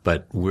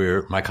 but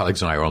my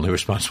colleagues and I are only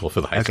responsible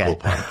for the high school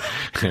part.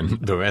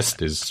 And the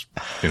rest is,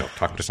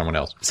 talking to someone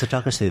else. So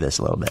talk us through this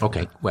a little bit.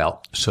 Okay.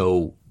 Well,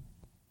 so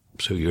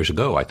years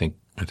ago, I think,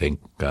 I don't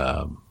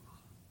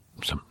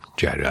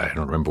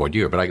remember what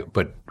year,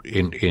 but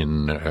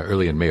in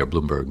early in Mayor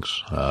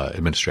Bloomberg's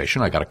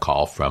administration, I got a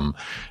call from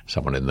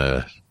someone in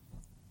the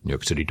New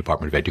York City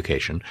Department of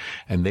Education,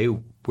 and they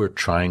were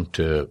trying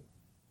to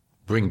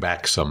bring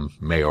back some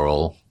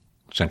mayoral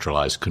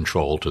centralized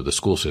control to the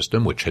school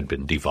system, which had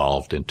been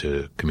devolved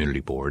into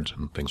community boards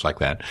and things like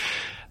that.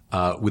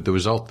 With the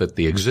result that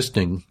the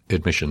existing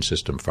admission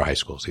system for high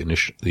schools,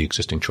 the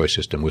existing choice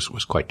system was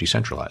quite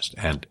decentralized,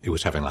 and it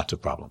was having lots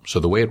of problems. So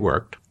the way it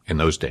worked in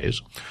those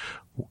days,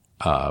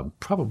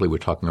 probably we're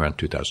talking around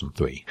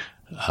 2003.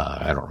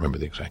 I don't remember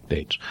the exact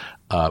dates.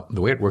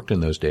 The way it worked in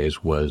those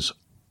days was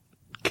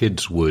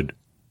kids would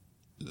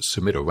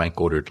submit a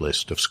rank-ordered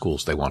list of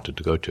schools they wanted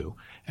to go to,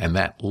 and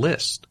that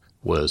list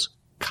was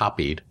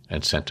copied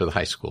and sent to the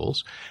high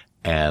schools,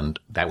 and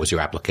that was your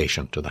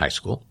application to the high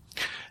school.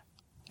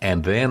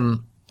 And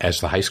then, as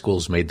the high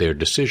schools made their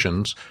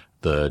decisions,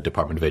 the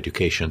Department of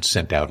Education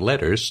sent out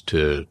letters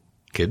to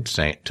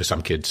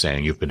some kids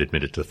saying, you've been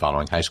admitted to the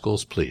following high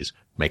schools, please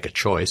make a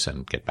choice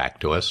and get back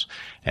to us.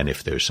 And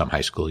if there's some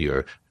high school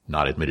you're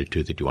not admitted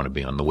to that you want to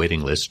be on the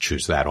waiting list,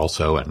 choose that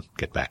also and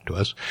get back to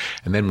us.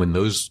 And then when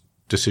those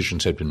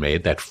decisions had been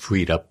made, that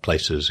freed up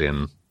places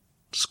in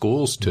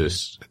schools to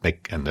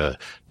make, and the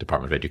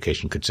Department of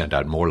Education could send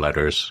out more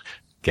letters,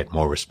 get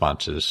more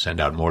responses, send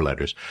out more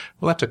letters.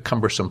 Well, that's a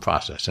cumbersome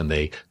process, and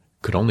they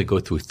could only go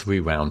through 3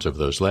 rounds of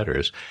those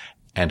letters.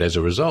 And as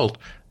a result,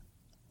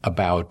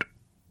 about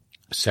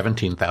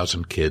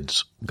 17,000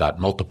 kids got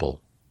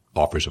multiple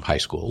offers of high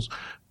schools.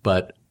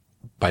 But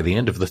by the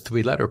end of the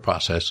 3-letter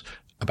process,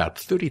 about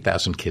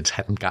 30,000 kids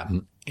hadn't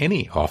gotten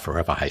any offer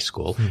of a high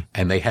school,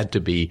 and they had to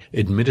be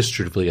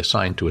administratively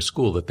assigned to a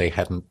school that they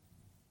hadn't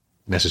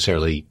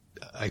necessarily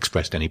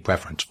expressed any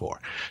preference for.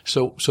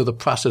 So the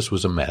process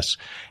was a mess,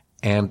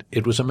 and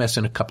it was a mess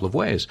in a couple of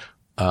ways.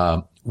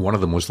 One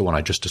of them was the one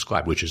I just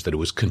described, which is that it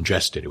was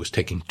congested. It was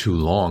taking too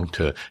long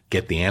to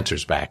get the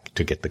answers back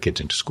to get the kids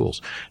into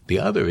schools. The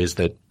other is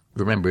that,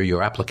 remember,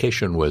 your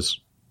application was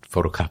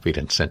photocopied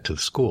and sent to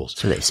the schools.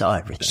 So they saw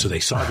everything.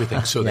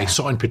 So they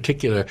saw in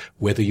particular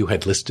whether you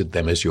had listed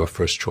them as your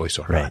first choice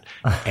or not.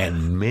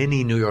 And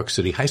many New York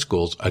City high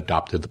schools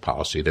adopted the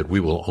policy that we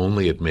will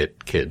only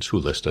admit kids who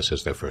list us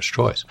as their first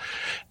choice.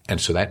 And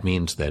so that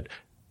means that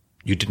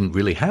you didn't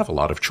really have a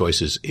lot of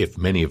choices if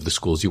many of the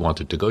schools you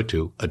wanted to go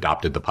to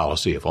adopted the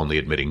policy of only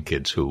admitting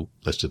kids who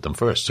listed them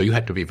first. So you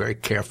had to be very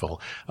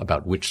careful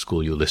about which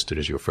school you listed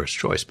as your first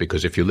choice,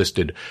 because if you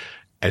listed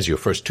as your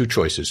first two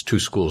choices two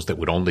schools that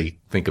would only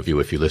think of you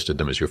if you listed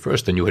them as your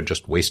first, then you had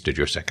just wasted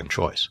your second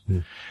choice.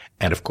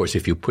 And of course,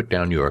 if you put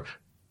down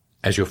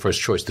as your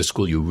first choice the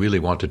school you really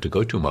wanted to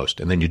go to most,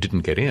 and then you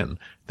didn't get in,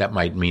 that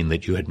might mean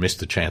that you had missed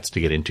the chance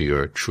to get into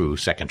your true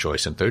second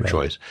choice and third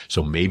choice.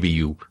 So maybe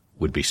you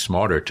would be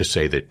smarter to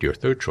say that your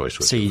third choice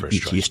was your first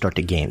choice. So you start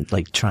to game,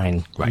 like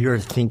trying, you're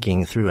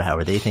thinking through how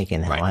are they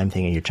thinking, how I'm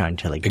thinking, you're trying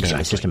to like game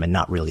the system and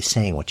not really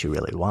saying what you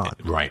really want.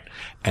 Right.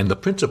 And the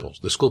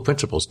school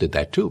principals did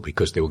that too,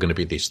 because there were going to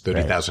be these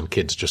 30,000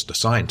 kids just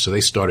assigned. So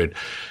they started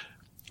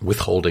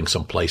withholding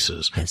some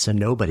places. And so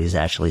nobody's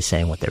actually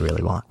saying what they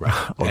really want or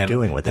doing what they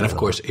really want. And of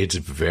course, it's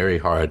very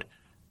hard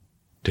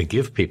to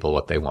give people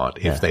what they want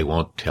if they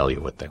won't tell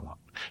you what they want.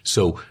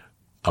 So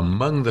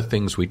among the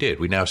things we did,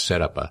 we now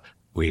set up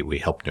we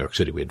helped New York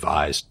City. We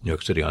advised New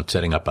York City on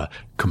setting up a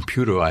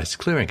computerized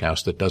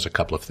clearinghouse that does a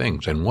couple of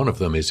things. And one of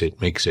them is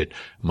it makes it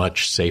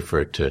much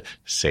safer to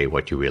say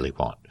what you really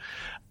want.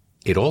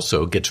 It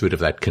also gets rid of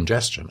that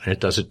congestion, and it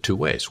does it two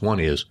ways. One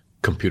is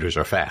computers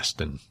are fast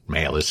and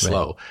mail is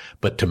slow.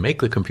 But to make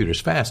the computers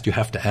fast, you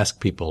have to ask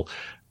people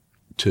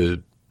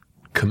to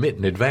commit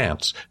in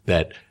advance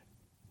that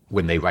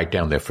when they write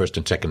down their first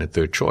and second and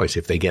third choice,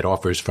 if they get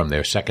offers from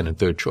their second and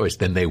third choice,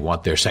 then they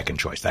want their second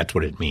choice. That's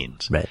what it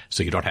means. Right.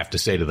 So you don't have to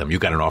say to them, you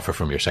got an offer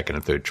from your second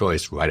and third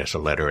choice, write us a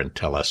letter and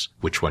tell us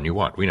which one you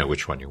want. We know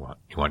which one you want.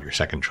 You want your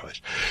second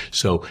choice.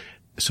 So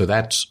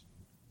that's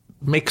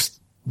makes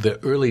the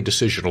early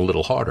decision a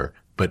little harder,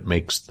 but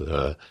makes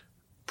the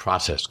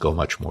process go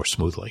much more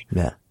smoothly.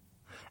 Yeah.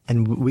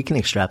 And we can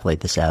extrapolate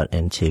this out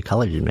into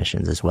college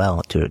admissions as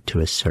well to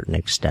a certain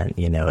extent.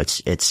 You know,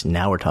 it's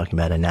now we're talking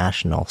about a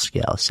national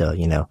scale. So,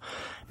 you know,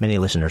 many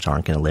listeners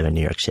aren't going to live in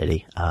New York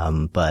City.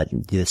 But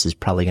this is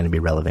probably going to be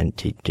relevant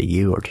to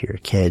you or to your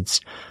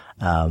kids,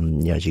 you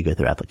know, as you go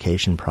through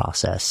application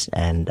process.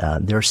 And,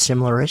 there are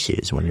similar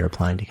issues when you're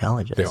applying to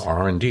colleges. There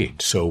are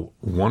indeed. So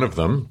one of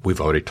them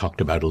we've already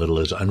talked about a little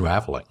is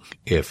unraveling.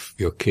 If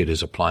your kid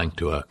is applying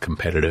to a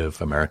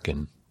competitive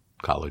American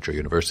college or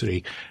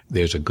university,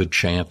 there's a good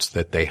chance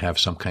that they have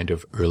some kind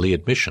of early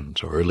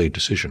admissions or early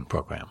decision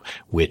program,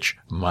 which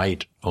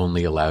might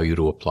only allow you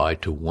to apply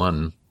to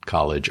one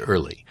college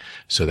early.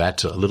 So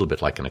that's a little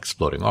bit like an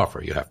exploding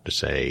offer. You have to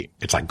say,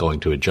 it's like going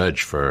to a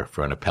judge for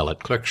an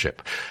appellate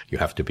clerkship. You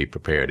have to be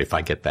prepared. If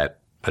I get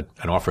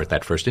an offer at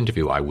that first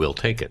interview, I will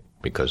take it,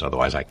 because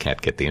otherwise I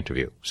can't get the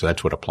interview. So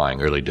that's what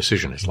applying early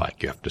decision is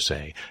like. You have to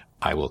say,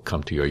 I will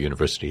come to your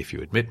university if you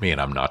admit me, and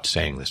I'm not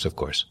saying this, of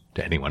course,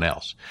 to anyone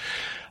else.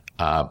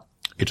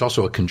 It's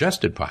also a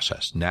congested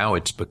process. Now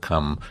it's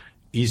become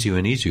easier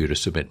and easier to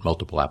submit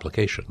multiple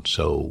applications.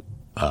 So,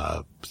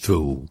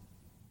 through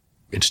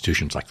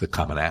institutions like the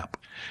Common App.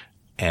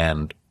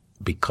 And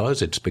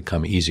because it's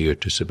become easier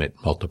to submit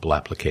multiple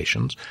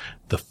applications,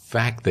 the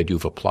fact that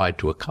you've applied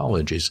to a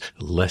college is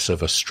less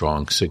of a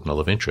strong signal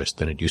of interest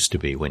than it used to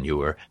be when you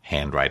were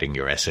handwriting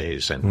your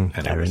essays and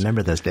I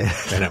remember those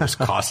days. And it was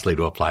costly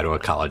to apply to a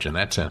college in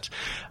that sense.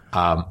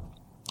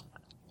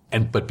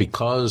 But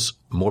because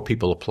more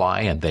people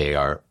apply and they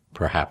are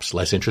perhaps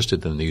less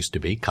interested than they used to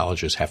be,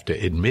 colleges have to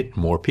admit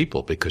more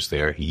people because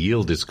their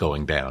yield is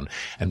going down.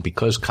 And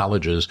because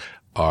colleges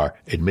are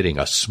admitting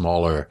a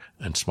smaller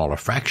and smaller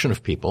fraction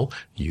of people,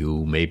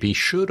 you maybe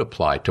should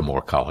apply to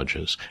more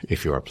colleges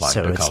if you're applying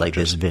to colleges. So it's like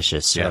this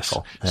vicious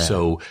circle. Yes.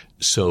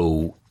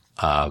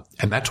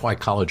 And that's why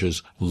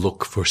colleges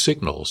look for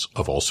signals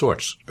of all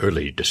sorts.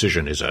 Early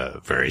decision is a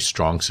very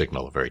strong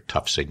signal, a very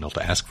tough signal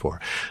to ask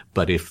for.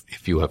 But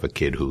if you have a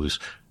kid who's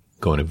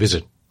going to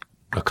visit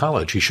a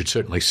college, he should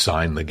certainly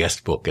sign the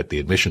guest book at the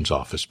admissions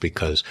office,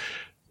 because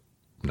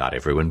not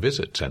everyone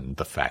visits. And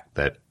the fact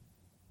that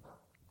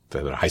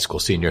a high school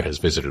senior has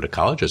visited a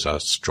college is a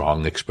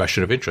strong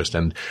expression of interest.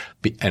 And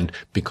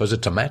because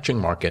it's a matching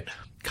market,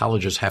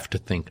 colleges have to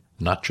think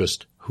not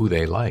just who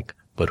they like,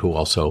 but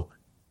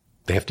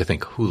they have to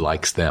think who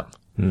likes them.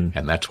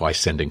 And that's why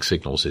sending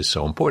signals is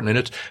so important. And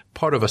it's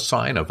part of a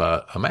sign of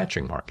a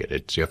matching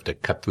market. You have to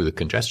cut through the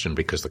congestion,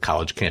 because the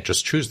college can't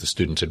just choose the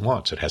students it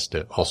wants. It has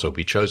to also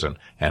be chosen,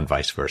 and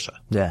vice versa.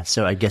 Yeah.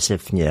 So I guess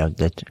if, you know,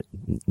 that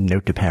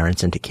note to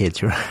parents and to kids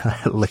who are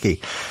looking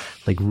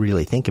like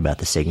really think about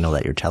the signal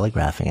that you're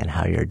telegraphing and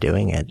how you're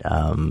doing it,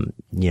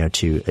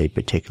 to a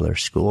particular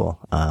school.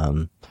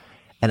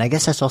 And I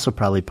guess that's also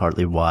probably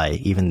partly why,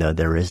 even though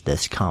there is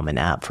this Common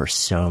App for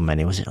so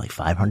many, was it like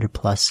 500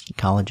 plus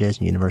colleges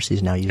and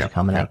universities now use a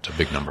Common App? It's a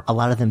big number. A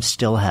lot of them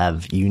still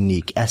have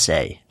unique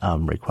essay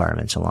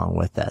requirements along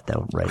with that,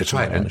 though, right? That's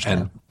right.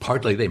 And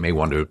partly they may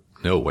want to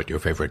know what your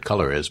favorite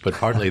color is, but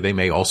partly they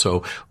may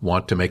also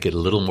want to make it a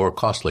little more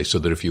costly so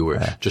that if you were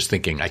just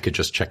thinking, I could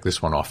just check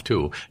this one off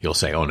too, you'll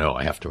say, oh no,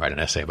 I have to write an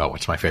essay about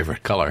what's my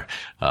favorite color.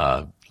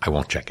 I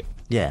won't check it.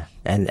 Yeah.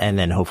 And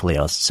then hopefully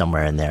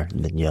somewhere in there,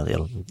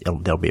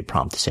 there'll be a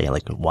prompt to say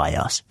like, why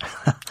us?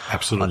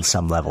 Absolutely. On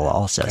some level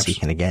also. So you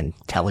can again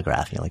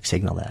telegraph,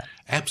 signal that.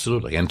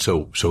 Absolutely. And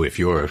so if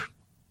you're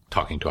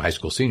talking to a high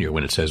school senior,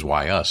 when it says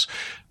why us,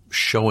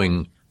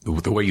 showing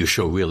the way you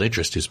show real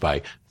interest is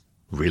by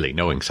really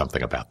knowing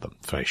something about them,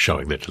 by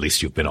showing that at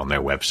least you've been on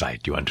their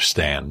website, you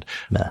understand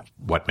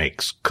what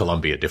makes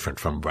Columbia different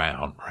from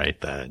Brown,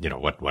 right?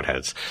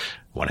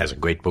 One has a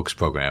great books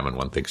program and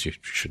one thinks you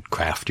should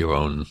craft your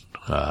own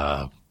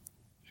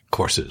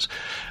courses.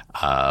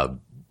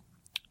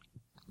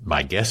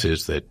 My guess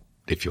is that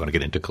if you want to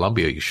get into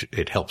Columbia,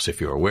 it helps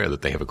if you're aware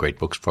that they have a great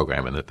books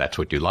program and that that's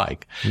what you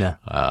like. Yeah.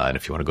 And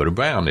if you want to go to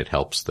Brown, it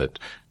helps that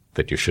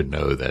you should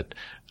know that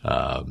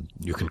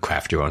you can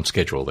craft your own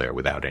schedule there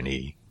without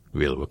any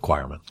real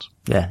requirements.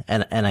 Yeah.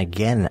 And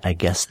again, I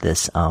guess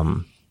this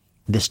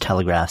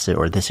telegraphs it,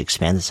 or this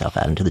expands itself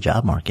out into the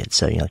job market.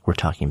 So, like we're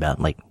talking about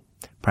like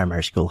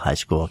primary school, high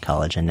school,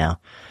 college, and now,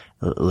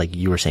 like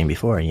you were saying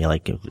before,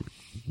 like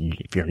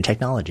if you're in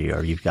technology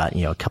or you've got,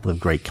 a couple of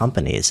great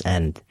companies,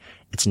 and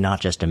it's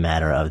not just a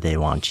matter of they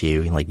want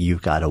you, like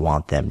you've got to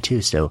want them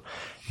too. So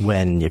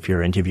if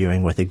you're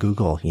interviewing with a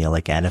Google,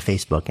 like and a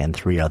Facebook and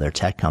 3 other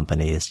tech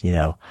companies,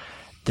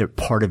 they're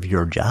part of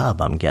your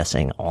job, I'm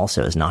guessing,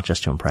 also is not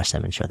just to impress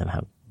them and show them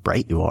how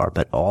bright you are,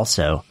 but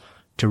also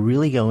to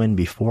really go in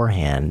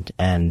beforehand.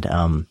 And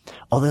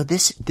although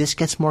this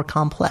gets more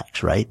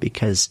complex, right?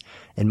 Because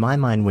in my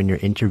mind, when you're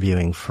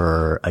interviewing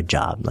for a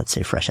job, let's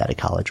say fresh out of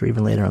college or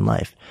even later in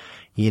life,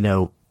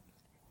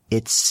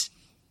 it's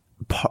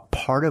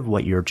part of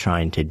what you're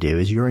trying to do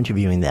is you're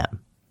interviewing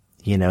them.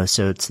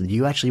 So it's,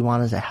 you actually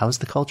want to, how's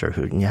the culture?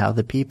 How are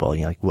the people?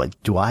 Like, what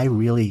do I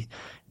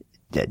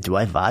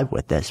vibe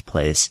with this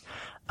place?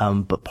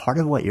 But part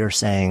of what you're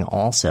saying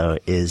also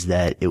is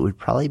that it would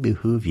probably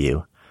behoove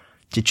you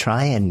to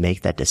try and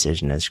make that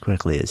decision as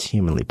quickly as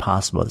humanly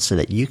possible so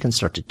that you can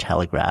start to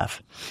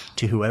telegraph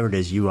to whoever it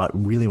is you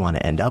really want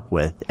to end up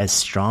with as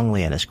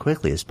strongly and as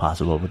quickly as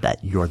possible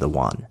that you're the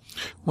one.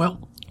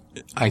 Well,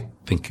 I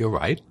think you're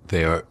right.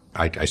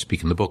 I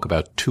speak in the book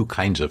about 2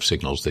 kinds of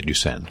signals that you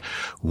send.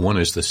 One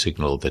is the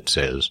signal that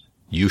says,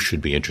 you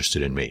should be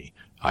interested in me.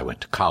 I went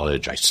to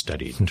college. I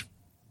studied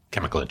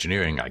chemical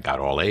engineering. I got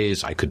all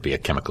A's. I could be a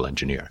chemical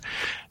engineer.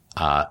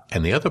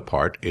 And the other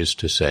part is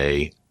to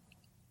say,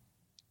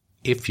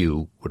 if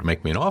you would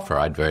make me an offer,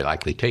 I'd very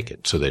likely take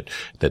it, so that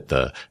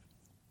the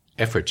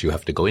efforts you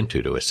have to go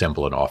into to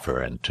assemble an offer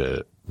and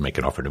to make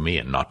an offer to me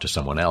and not to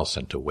someone else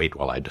and to wait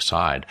while I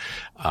decide,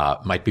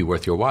 might be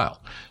worth your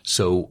while.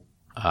 So,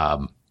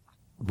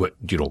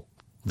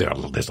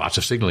 there's lots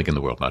of signaling in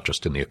the world, not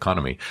just in the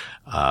economy.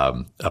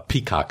 A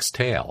peacock's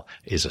tail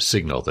is a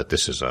signal that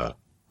this is a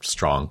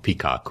strong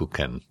peacock who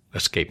can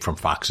escape from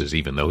foxes,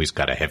 even though he's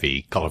got a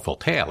heavy, colorful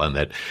tail, and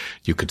that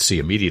you could see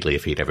immediately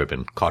if he'd ever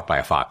been caught by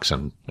a fox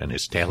and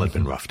his tail had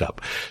been roughed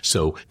up.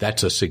 So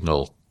that's a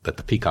signal that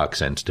the peacock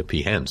sends to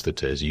peahens that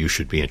says, you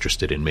should be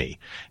interested in me.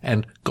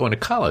 And going to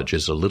college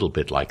is a little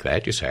bit like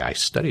that. You say, I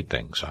studied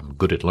things. I'm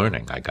good at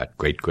learning. I got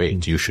great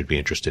grades. You should be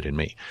interested in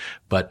me.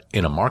 But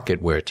in a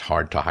market where it's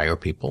hard to hire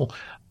people,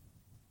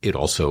 it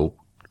also,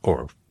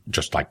 or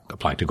just like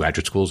applying to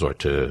graduate schools or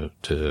to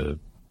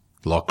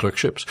law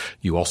clerkships,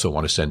 you also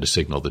want to send a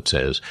signal that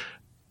says,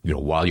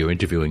 while you're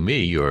interviewing me,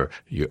 your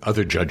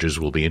other judges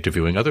will be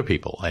interviewing other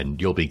people, and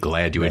you'll be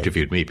glad you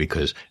interviewed me,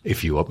 because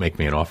if you make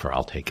me an offer,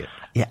 I'll take it.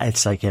 Yeah,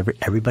 it's like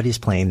everybody's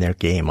playing their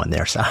game on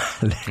their side,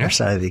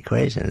 side of the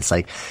equation. It's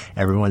like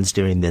everyone's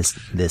doing this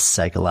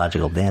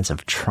psychological dance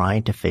of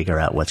trying to figure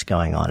out what's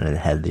going on in the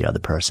head of the other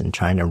person,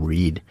 trying to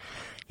read,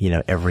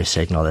 every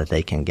signal that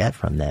they can get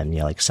from them,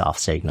 like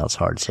soft signals,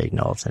 hard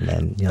signals, and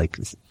then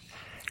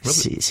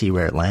see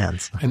where it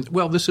lands. And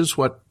this is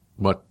why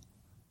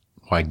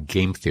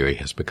game theory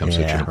has become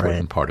such an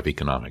important part of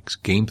economics.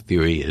 Game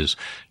theory is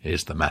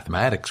the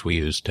mathematics we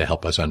use to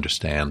help us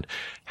understand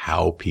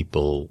how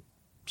people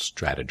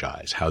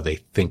strategize, how they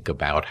think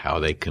about how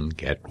they can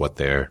get what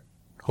they're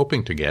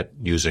hoping to get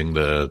using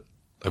the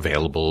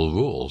available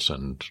rules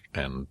and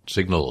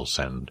signals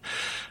and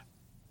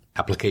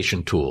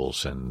application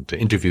tools and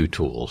interview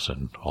tools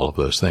and all of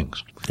those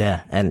things.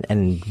 Yeah.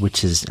 And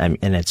which is, and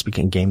it's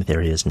become, game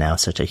theory is now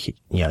such a,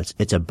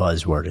 it's a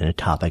buzzword and a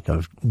topic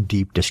of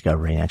deep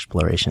discovery and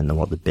exploration in the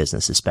world of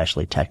business,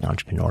 especially tech and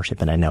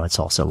entrepreneurship. And I know it's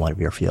also one of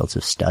your fields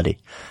of study.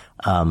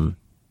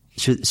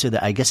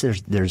 I guess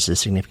there's a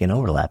significant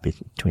overlap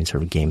between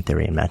sort of game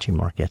theory and matching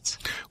markets.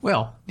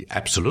 Well,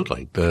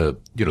 absolutely.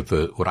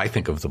 What I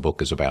think of the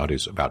book is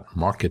about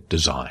market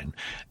design,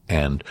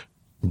 and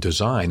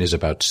design is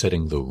about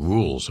setting the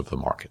rules of the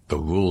market, the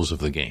rules of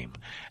the game.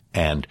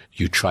 And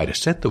you try to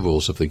set the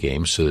rules of the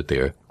game so that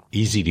they're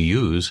easy to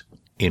use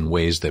in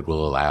ways that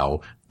will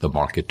allow the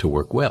market to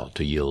work well,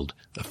 to yield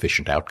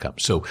efficient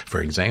outcomes. So,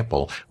 for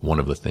example, one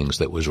of the things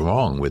that was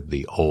wrong with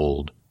the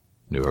old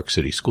New York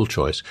City school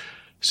choice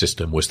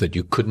system was that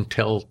you couldn't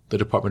tell the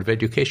Department of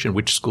Education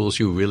which schools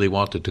you really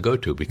wanted to go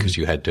to, because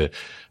you had to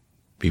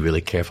be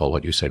really careful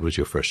what you said was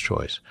your first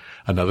choice.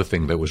 Another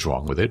thing that was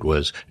wrong with it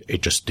was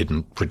it just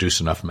didn't produce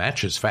enough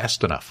matches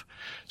fast enough.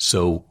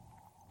 So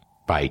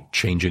by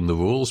changing the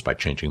rules, by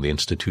changing the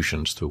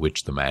institutions through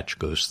which the match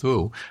goes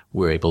through,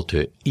 we're able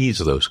to ease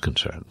those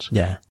concerns.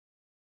 Yeah.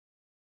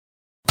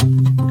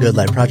 Good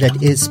Life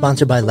Project is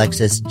sponsored by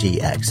Lexus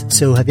GX.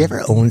 So have you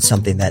ever owned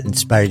something that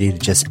inspired you to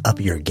just up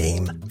your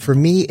game? For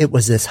me, it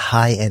was this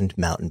high-end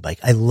mountain bike.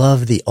 I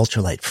love the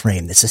ultralight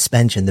frame, the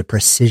suspension, the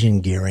precision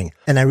gearing,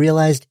 and I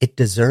realized it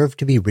deserved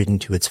to be ridden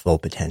to its full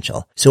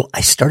potential. So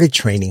I started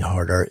training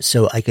harder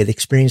so I could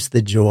experience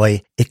the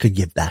joy it could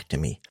give back to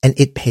me. And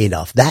it paid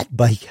off. That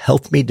bike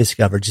helped me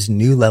discover just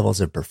new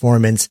levels of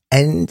performance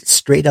and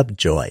straight up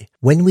joy.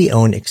 When we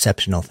own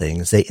exceptional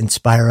things, they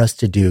inspire us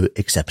to do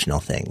exceptional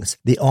things.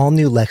 The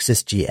all-new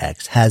Lexus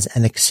GX has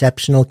an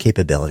exceptional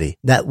capability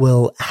that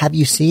will have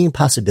you seeing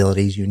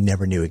possibilities you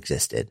never knew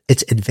existed.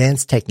 Its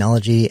advanced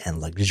technology and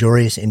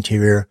luxurious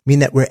interior mean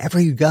that wherever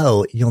you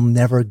go, you'll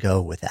never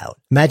go without.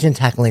 Imagine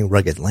tackling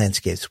rugged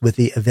landscapes with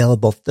the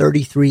available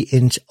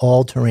 33-inch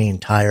all-terrain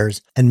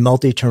tires and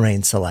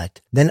multi-terrain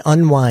select, then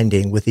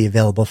unwinding with the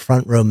available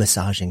front-row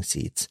massaging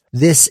seats.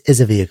 This is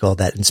a vehicle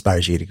that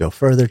inspires you to go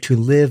further, to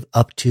live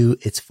up to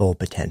its full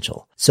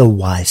potential. So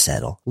why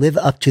settle? Live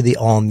up to the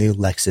all-new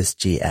Lexus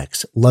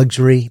GX.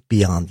 Luxury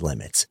beyond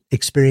limits.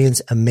 Experience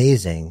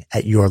amazing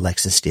at your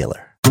Lexus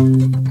dealer.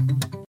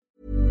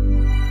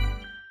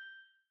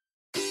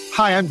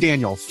 Hi, I'm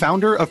Daniel,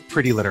 founder of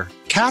Pretty Litter.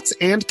 Cats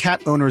and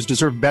cat owners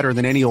deserve better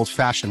than any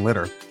old-fashioned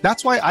litter.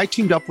 That's why I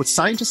teamed up with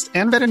scientists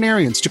and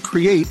veterinarians to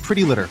create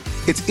Pretty Litter.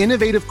 Its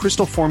innovative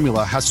crystal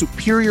formula has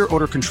superior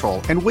odor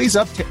control and weighs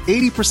up to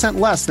 80%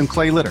 less than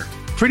clay litter.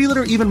 Pretty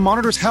Litter even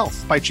monitors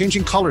health by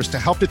changing colors to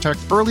help detect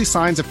early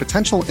signs of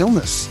potential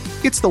illness.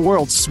 It's the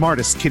world's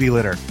smartest kitty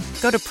litter.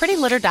 Go to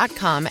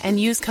prettylitter.com and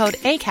use code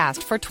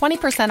ACAST for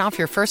 20% off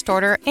your first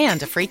order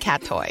and a free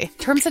cat toy.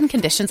 Terms and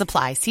conditions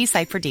apply. See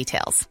site for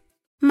details.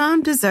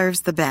 Mom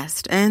deserves the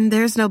best, and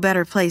there's no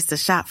better place to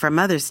shop for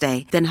Mother's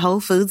Day than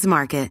Whole Foods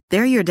Market.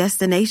 They're your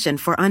destination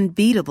for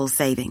unbeatable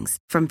savings,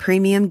 from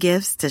premium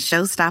gifts to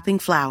show-stopping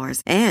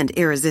flowers and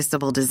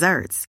irresistible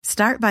desserts.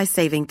 Start by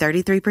saving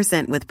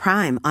 33% with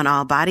Prime on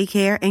all body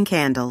care and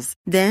candles.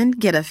 Then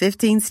get a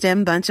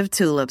 15-stem bunch of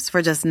tulips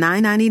for just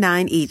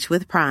 $9.99 each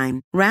with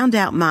Prime. Round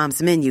out Mom's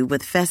menu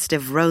with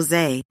festive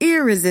rosé,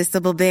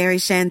 irresistible berry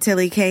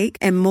chantilly cake,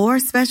 and more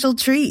special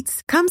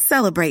treats. Come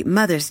celebrate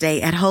Mother's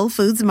Day at Whole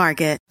Foods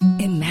Market.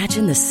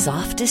 Imagine the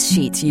softest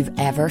sheets you've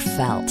ever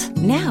felt.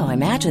 Now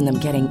imagine them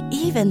getting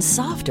even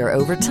softer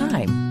over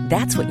time.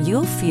 That's what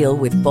you'll feel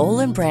with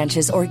Boll &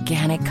 Branch's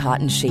organic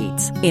cotton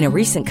sheets. In a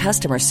recent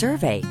customer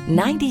survey,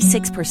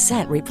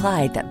 96%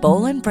 replied that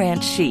Boll &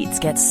 Branch sheets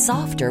get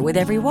softer with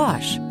every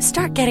wash.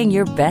 Start getting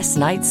your best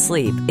night's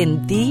sleep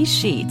in these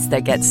sheets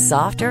that get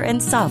softer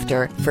and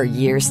softer for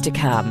years to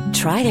come.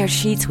 Try their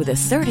sheets with a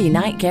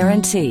 30-night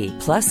guarantee.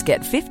 Plus,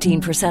 get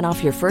 15%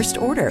 off your first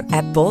order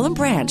at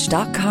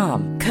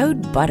bollandbranch.com.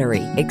 Code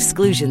BUTTERY.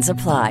 Exclusions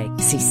apply.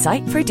 See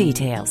site for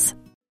details.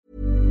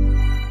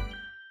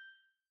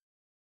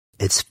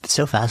 It's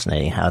so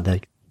fascinating how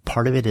the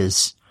part of it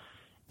is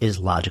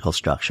logical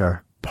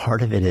structure.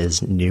 Part of it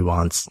is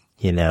nuance.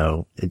 You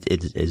know,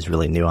 it is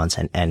really nuance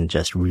and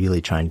just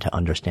really trying to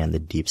understand the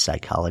deep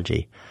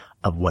psychology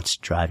of what's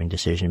driving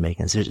decision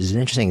making. So there's an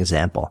interesting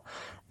example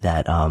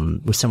that,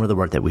 with some of the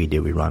work that we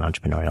do, we run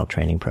entrepreneurial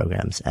training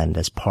programs. And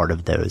as part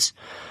of those,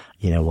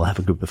 you know, we'll have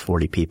a group of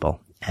 40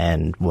 people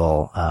and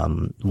we'll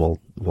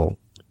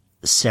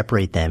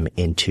separate them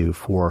into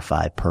 4 or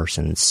 5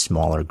 person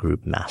smaller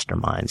group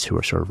masterminds who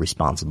are sort of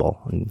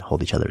responsible and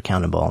hold each other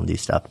accountable and do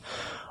stuff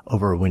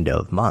over a window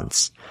of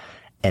months.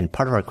 And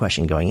part of our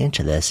question going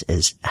into this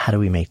is, how do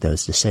we make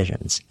those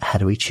decisions? How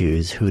do we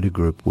choose who to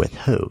group with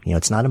who? You know,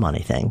 it's not a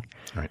money thing.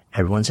 Right.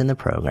 Everyone's in the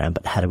program,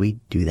 but how do we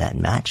do that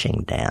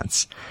matching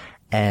dance?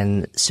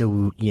 And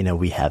so, you know,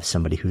 we have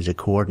somebody who's a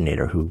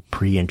coordinator who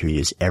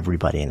pre-interviews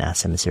everybody and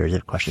asks them a series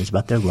of questions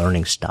about their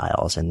learning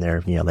styles and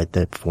their, you know, like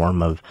the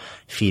form of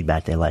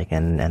feedback they like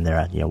and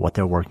their, you know, what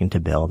they're working to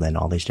build and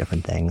all these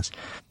different things.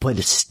 But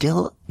it's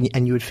still,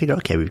 and you would figure,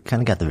 okay, we've kind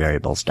of got the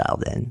variables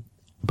dialed in,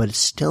 but it's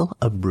still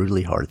a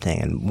brutally hard thing.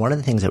 And one of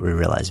the things that we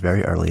realized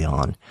very early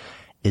on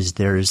is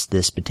there's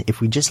this, if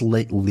we just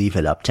leave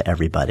it up to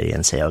everybody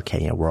and say,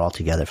 okay, you know, we're all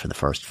together for the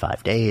first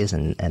 5 days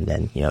and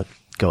then, you know,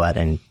 go out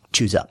and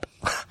choose up.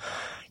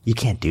 You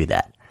can't do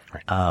that.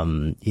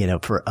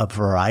 Right. For a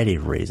variety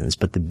of reasons.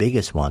 But the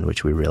biggest one,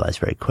 which we realized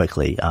very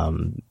quickly,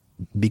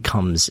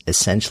 becomes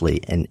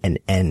essentially an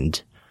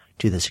end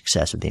to the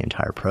success of the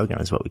entire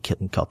program, is what we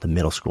call the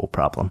middle school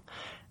problem,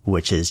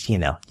 which is,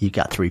 you've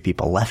got 3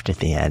 people left at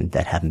the end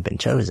that haven't been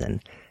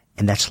chosen.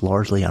 And that's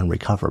largely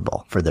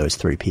unrecoverable for those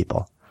 3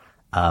 people.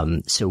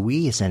 So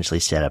we essentially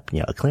set up,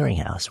 a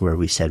clearinghouse where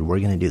we said, we're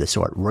going to do the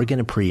sort. We're going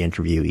to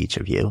pre-interview each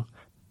of you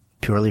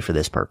purely for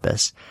this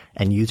purpose,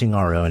 and using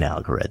our own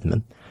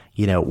algorithm,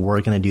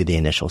 we're going to do the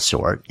initial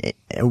sort.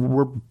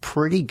 We're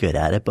pretty good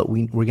at it, but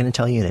we're going to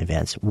tell you in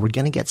advance, we're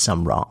going to get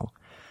some wrong.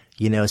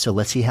 So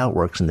let's see how it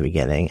works in the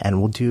beginning, and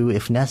we'll do,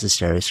 if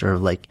necessary, sort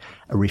of like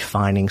a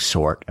refining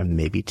sort, or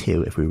maybe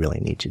 2 if we really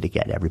need to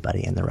get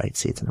everybody in the right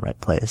seats in the right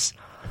place.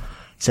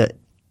 So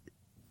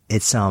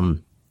it's,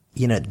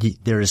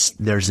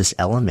 there's this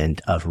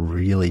element of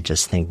really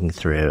just thinking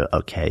through,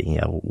 okay,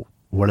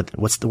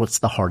 what's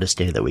the hardest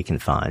data that we can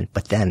find,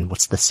 but then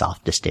what's the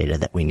softest data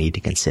that we need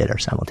to consider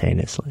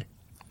simultaneously?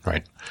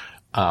 Right.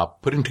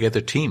 Putting together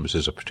teams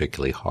is a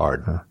particularly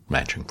hard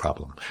matching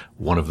problem.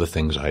 One of the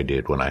things I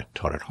did when I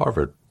taught at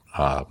Harvard,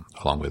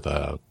 along with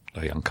a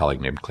young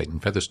colleague named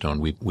Clayton Featherstone,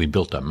 we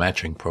built a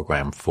matching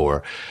program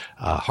for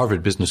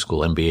Harvard Business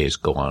School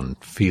MBAs go on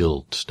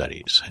field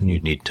studies, and you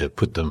need to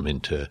put them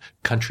into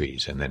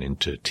countries and then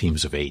into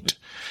teams of 8.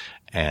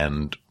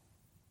 And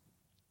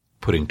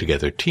putting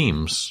together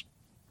teams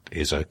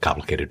is a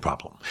complicated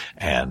problem,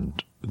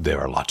 and there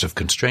are lots of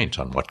constraints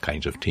on what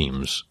kinds of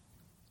teams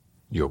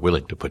you're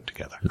willing to put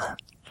together.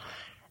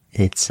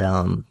 It's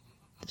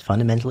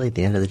fundamentally, at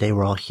the end of the day,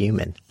 we're all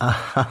human.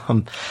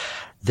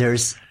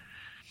 There's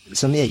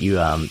something that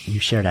you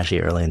shared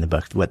actually early in the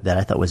book that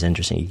I thought was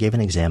interesting. You gave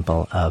an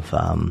example of,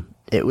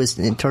 it was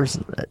in terms,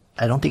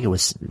 I don't think it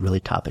was really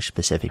topic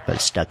specific, but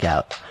it stuck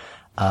out.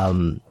 I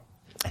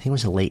think it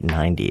was the late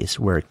 90s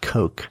where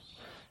Coke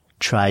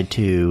tried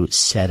to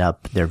set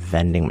up their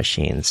vending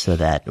machines so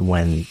that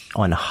when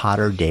on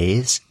hotter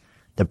days,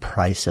 the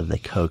price of the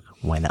Coke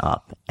went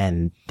up,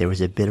 and there was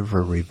a bit of a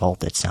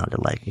revolt, it sounded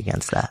like,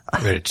 against that.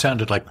 It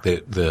sounded like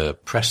the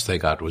press they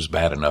got was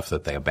bad enough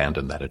that they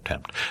abandoned that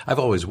attempt. I've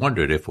always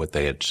wondered if what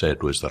they had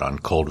said was that on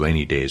cold,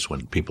 rainy days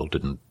when people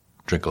didn't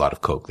drink a lot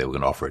of Coke, they were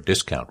going to offer a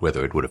discount,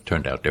 whether it would have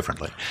turned out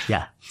differently.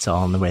 Yeah, it's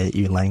all in the way that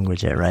you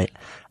language it, right?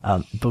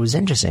 But it was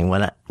interesting.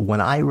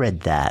 When I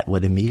read that,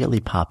 what immediately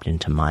popped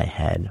into my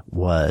head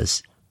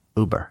was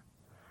Uber.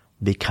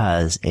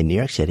 Because in New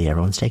York City,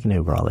 everyone's taking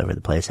Uber all over the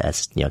place,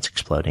 as it's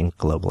exploding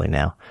globally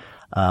now.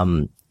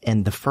 And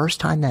the first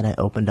time that I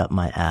opened up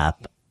my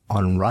app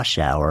on rush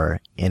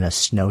hour in a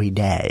snowy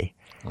day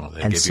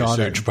and saw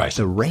that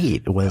the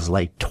rate was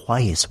like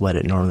twice what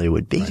it normally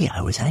would be,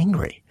 I was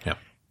angry. Yep.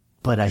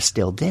 But I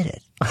still did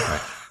it.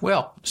 Right.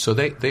 Well, so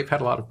they've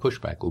had a lot of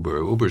pushback.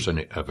 Uber's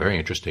a very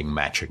interesting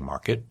matching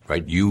market,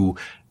 right? You,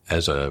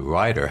 as a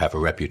rider, have a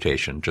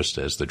reputation, just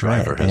as the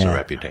driver has a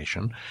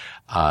reputation.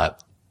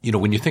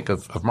 When you think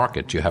of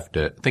markets, you have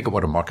to think of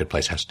what a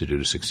marketplace has to do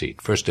to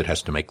succeed. First, it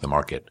has to make the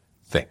market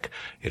think.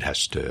 It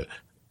has to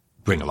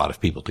bring a lot of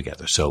people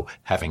together. So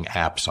having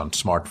apps on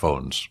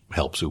smartphones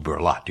helps Uber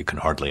a lot. You can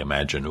hardly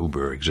imagine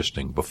Uber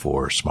existing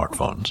before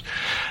smartphones.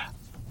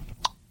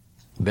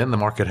 Then the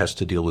market has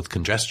to deal with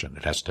congestion.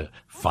 It has to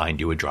find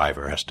you a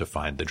driver, has to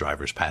find the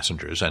driver's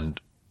passengers, and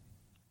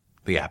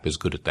the app is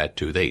good at that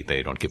too. They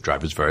don't give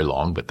drivers very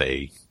long, but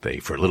they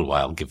for a little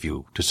while give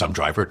you to some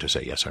driver to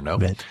say yes or no.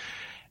 Right.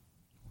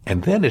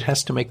 And then it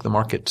has to make the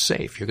market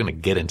safe. You're going to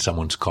get in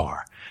someone's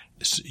car.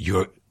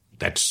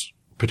 That's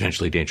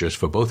potentially dangerous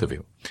for both of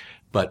you.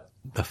 But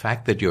the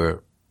fact that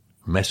you're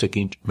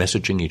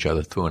messaging each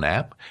other through an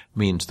app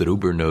means that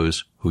Uber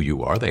knows who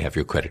you are. They have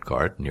your credit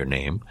card and your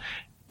name,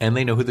 and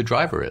they know who the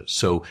driver is.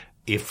 So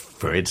if,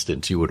 for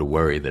instance, you were to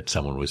worry that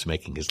someone was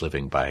making his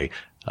living by,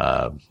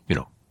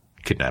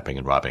 kidnapping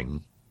and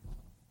robbing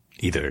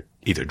either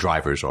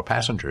drivers or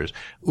passengers,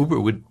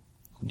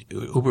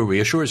 Uber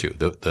reassures you.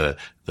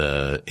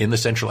 In the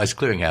centralized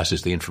clearinghouse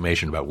is the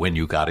information about when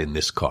you got in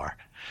this car,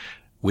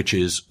 which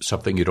is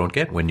something you don't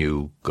get when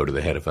you go to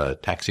the head of a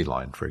taxi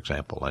line, for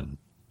example, and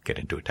get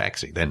into a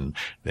taxi. Then,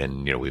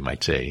 we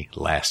might say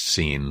last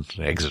seen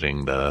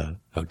exiting the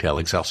Hotel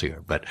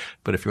Excelsior. But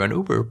if you're on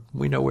Uber,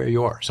 we know where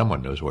you are.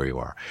 Someone knows where you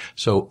are.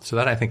 So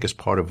that I think is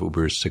part of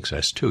Uber's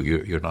success too.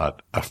 You're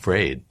not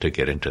afraid to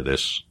get into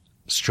this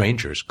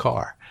stranger's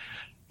car.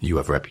 You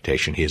have a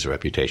reputation. He has a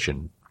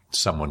reputation.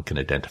 Someone can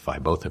identify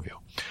both of you.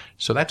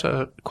 So that's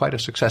quite a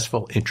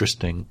successful,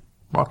 interesting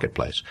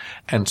marketplace.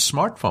 And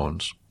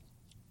smartphones,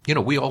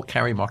 we all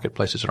carry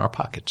marketplaces in our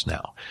pockets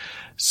now.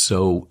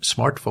 So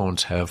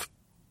smartphones have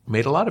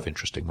made a lot of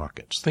interesting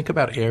markets. Think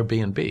about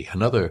Airbnb,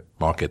 another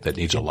market that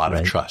needs a lot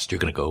of trust. You're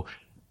going to go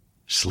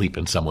sleep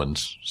in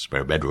someone's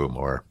spare bedroom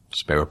or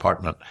spare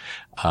apartment.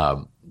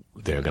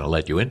 They're going to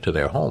let you into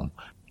their home.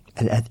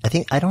 And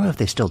I don't know if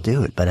they still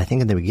do it, but I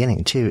think in the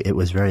beginning too, it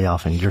was very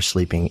often you're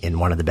sleeping in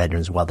one of the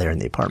bedrooms while they're in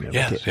the apartment.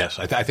 Yes.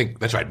 I think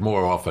that's right.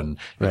 More often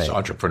it's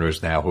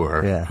entrepreneurs now who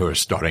are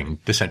starting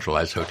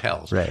decentralized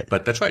hotels. Right.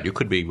 But that's right. You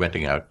could be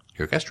renting out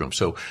your guest room.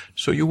 So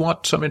you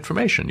want some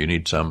information. You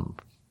need some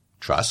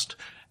trust,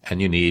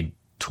 and you need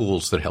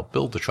tools that help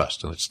build the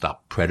trust and that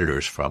stop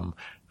predators from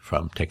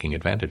taking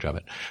advantage of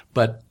it.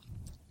 But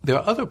there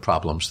are other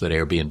problems that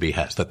Airbnb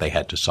has that they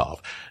had to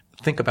solve.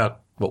 Think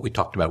about what we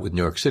talked about with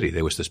New York City.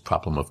 There was this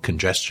problem of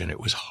congestion.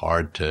 It was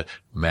hard to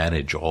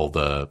manage all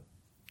the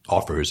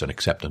offers and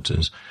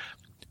acceptances.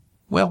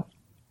 Well,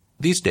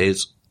 these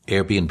days,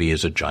 Airbnb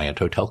is a giant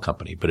hotel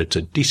company, but it's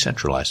a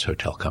decentralized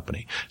hotel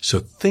company. So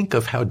think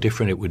of how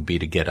different it would be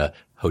to get a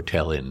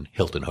hotel in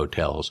Hilton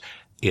Hotels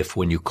if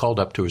when you called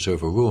up to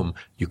reserve a room,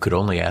 you could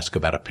only ask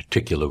about a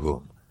particular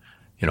room.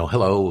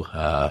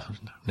 Hello,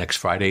 next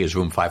Friday, is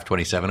room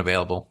 527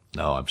 available?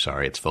 No, I'm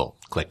sorry, it's full.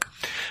 Click.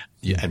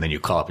 Yeah, and then you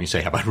call up and you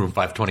say, how about room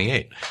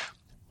 528?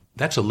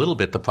 That's a little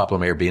bit the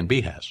problem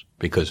Airbnb has,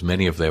 because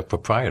many of their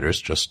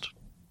proprietors just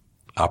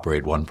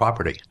operate one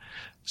property.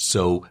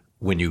 So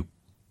when you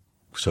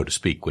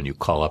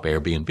call up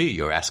Airbnb,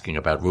 you're asking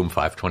about room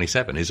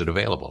 527. Is it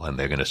available? And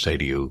they're going to say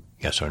to you,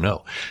 yes or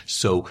no.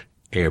 So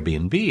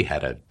Airbnb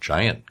had a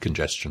giant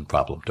congestion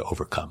problem to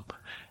overcome.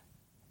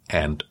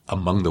 And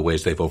among the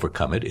ways they've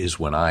overcome it is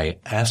when I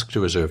ask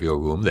to reserve your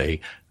room, they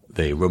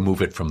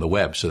remove it from the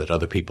web so that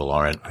other people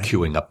aren't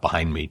queuing up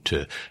behind me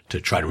to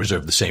try to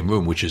reserve the same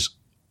room, which is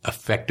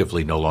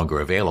effectively no longer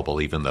available,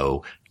 even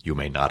though you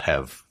may not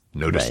have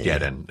noticed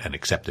yet and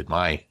accepted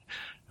my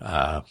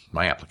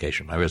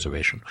application, my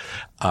reservation.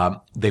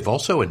 They've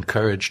also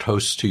encouraged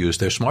hosts to use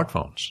their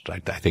smartphones. I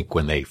think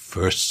when they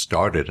first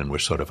started and were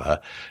sort of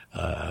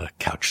a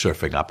couch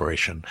surfing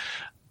operation,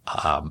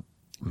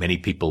 many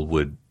people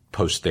would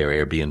post their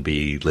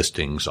Airbnb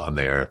listings on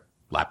their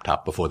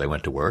laptop before they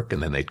went to work,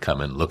 and then they'd come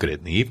and look at it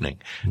in the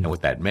evening. And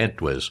what that meant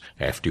was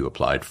after you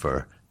applied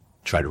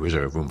try to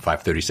reserve room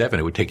 537,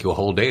 it would take you a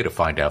whole day to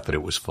find out that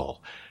it was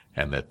full,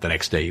 and that the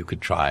next day you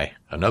could try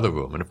another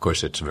room. And of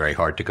course, it's very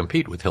hard to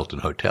compete with Hilton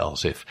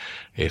Hotels if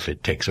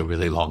it takes a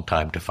really long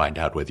time to find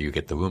out whether you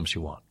get the rooms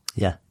you want.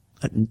 Yeah.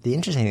 The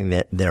interesting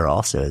thing there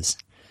also is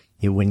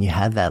when you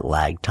have that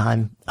lag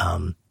time,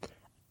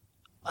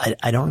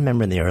 I don't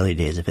remember in the early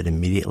days if it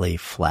immediately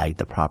flagged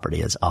the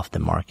property as off the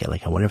market.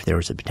 Like, I wonder if there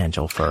was a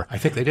potential for I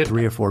think they did.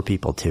 3 or 4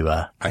 people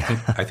to I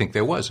think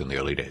there was in the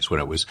early days when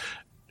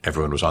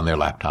everyone was on their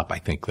laptop. I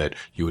think that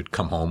you would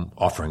come home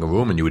offering a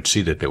room and you would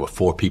see that there were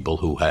 4 people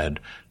who had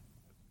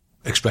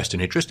expressed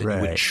an interest, and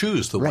you would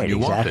choose the one you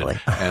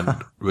wanted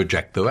and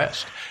reject the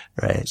rest.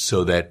 Right.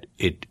 So that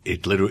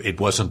it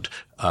wasn't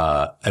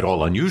at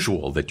all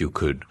unusual that you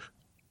could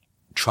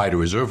try to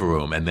reserve a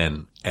room and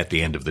then at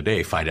the end of the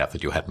day find out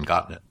that you hadn't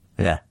gotten it.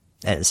 Yeah.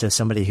 And so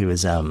somebody who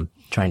was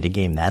trying to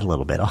game that a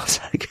little bit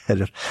also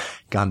could have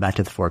gone back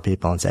to the 4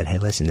 people and said, hey,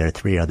 listen, there are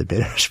 3 other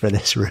bidders for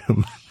this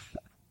room.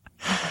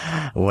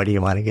 What do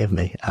you want to give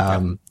me? I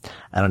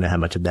don't know how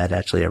much of that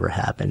actually ever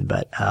happened,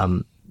 but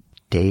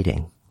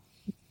dating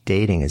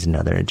is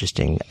another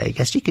interesting, I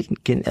guess you could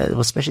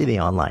especially the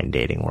online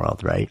dating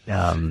world, right?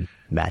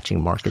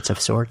 Matching markets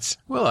of sorts.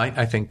 Well,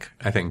 I think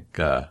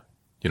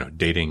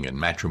dating and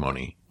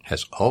matrimony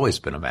has always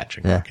been a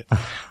matching market.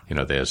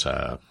 There's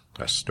a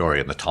story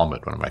in the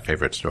Talmud, one of my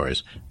favorite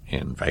stories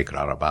in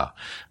Vayikra Rabbah,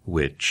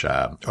 which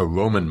a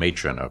Roman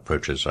matron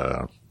approaches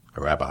a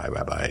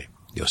Rabbi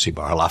Yossi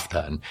Bar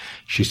Halafta, and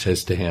she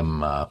says to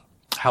him,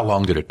 how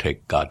long did it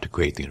take God to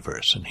create the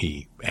universe? And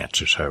he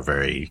answers her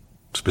very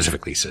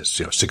specifically, says,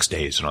 6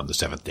 days, and on the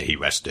 7th day he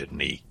rested,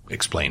 and he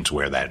explains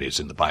where that is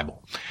in the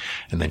Bible.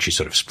 And then she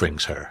sort of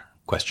springs her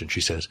question.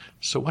 She says,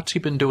 so what's he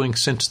been doing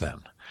since then?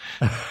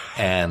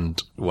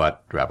 And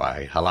what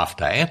Rabbi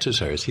Halafta answers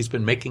her is he's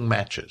been making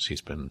matches.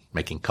 He's been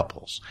making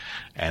couples.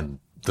 And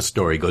the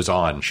story goes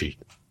on. She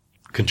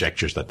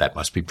conjectures that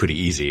must be pretty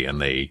easy,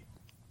 and they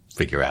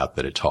figure out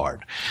that it's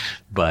hard.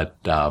 But,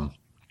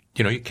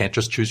 you can't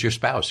just choose your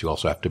spouse. You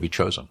also have to be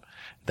chosen.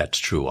 That's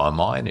true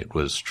online. It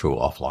was true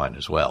offline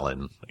as well.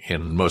 And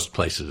in most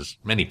places,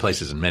 many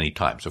places and many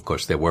times, of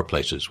course, there were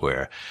places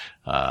where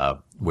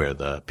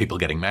the people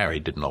getting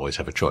married didn't always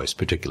have a choice,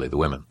 particularly the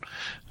women.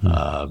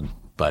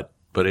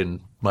 But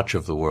in much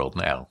of the world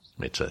now,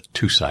 it's a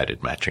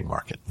two-sided matching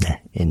market.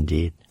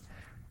 Indeed.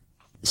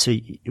 So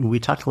we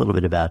talked a little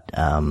bit about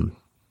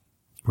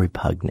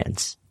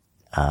repugnance,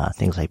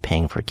 things like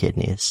paying for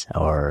kidneys,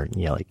 or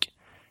like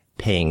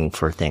paying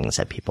for things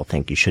that people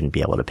think you shouldn't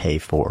be able to pay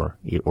for,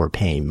 or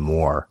paying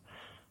more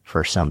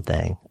for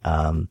something.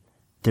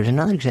 There's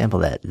another example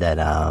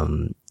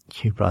that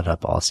you brought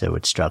up also,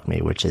 which struck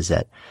me, which is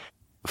that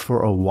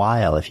for a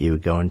while, if you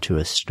would go into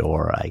a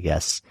store, I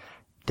guess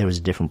there was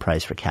a different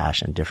price for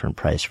cash and a different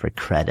price for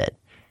credit.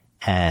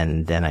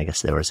 And then I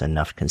guess there was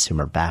enough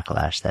consumer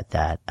backlash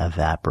that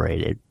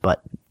evaporated.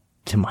 But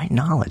to my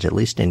knowledge, at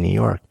least in New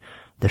York,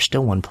 there's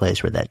still one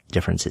place where that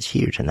difference is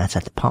huge, and that's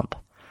at the pump.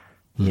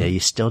 Mm-hmm. You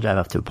still drive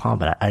up to a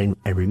pump. And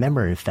I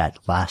remember, in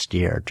fact, last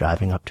year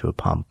driving up to a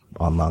pump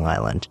on Long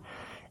Island,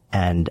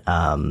 And,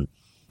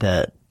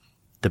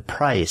 the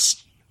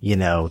price,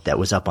 that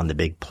was up on the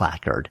big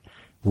placard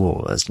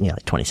was,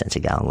 like 20 cents a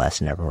gallon less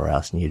than everywhere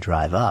else. And you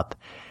drive up.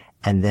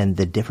 And then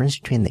the difference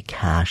between the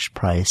cash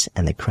price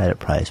and the credit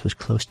price was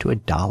close to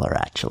 $1,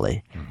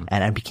 actually. Mm-hmm.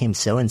 And I became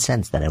so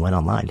incensed that I went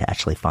online to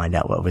actually find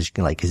out what was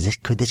like,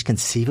 could this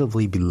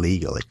conceivably be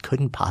legal? It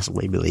couldn't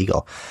possibly be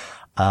legal.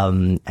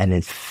 And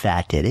in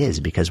fact, it is,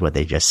 because what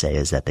they just say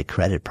is that the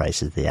credit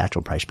price is the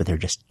actual price, but they're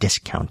just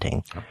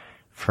discounting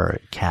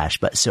for cash.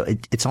 But so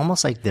it's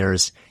almost like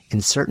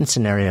in certain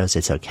scenarios,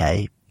 it's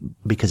okay,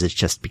 because it's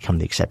just become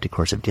the accepted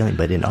course of dealing.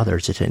 But in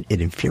others, it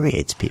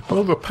infuriates people.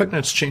 Well,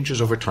 repugnance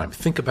changes over time.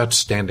 Think about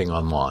standing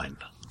online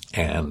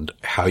and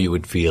how you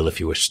would feel if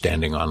you were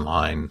standing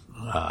online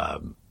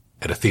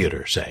at a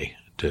theater, say,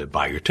 to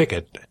buy your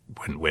ticket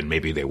when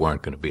maybe there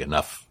weren't going to be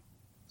enough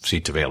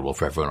seats available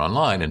for everyone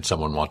online and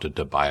someone wanted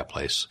to buy a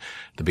place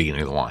at the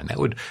beginning of the line.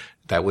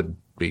 That would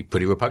be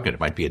pretty repugnant. It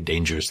might be a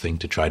dangerous thing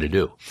to try to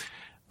do.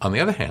 On the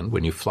other hand,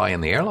 when you fly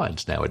in the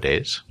airlines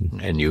nowadays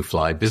and you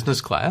fly business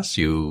class,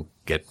 you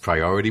get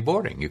priority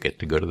boarding. You get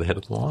to go to the head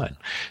of the line.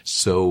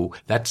 So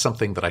that's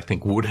something that I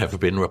think would have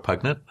been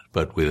repugnant,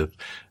 but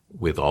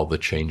with all the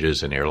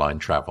changes in airline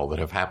travel that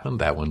have happened,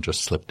 that one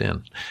just slipped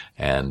in.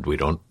 And we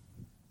don't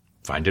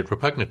find it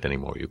repugnant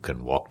anymore. You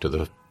can walk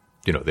to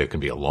there can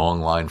be a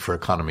long line for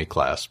economy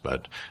class,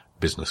 but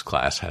business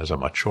class has a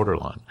much shorter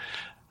line.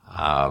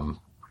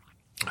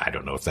 I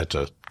don't know if that's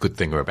a good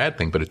thing or a bad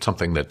thing, but it's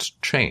something that's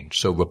changed.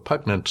 So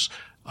repugnance,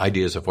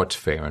 ideas of what's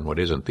fair and what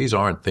isn't, these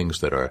aren't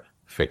things that are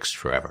fixed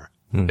forever.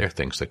 They're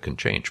things that can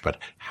change, but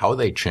how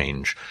they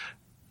change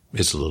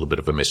is a little bit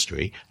of a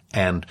mystery.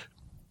 And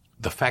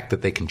the fact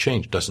that they can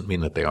change doesn't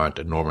mean that they aren't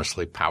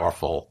enormously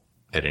powerful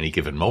at any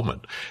given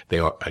moment.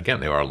 There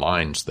are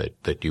lines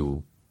that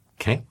you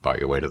can't buy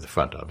your way to the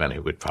front of, and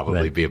it would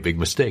probably be a big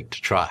mistake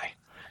to try.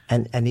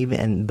 And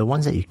even the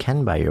ones that you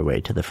can buy your way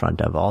to the front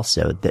of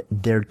also,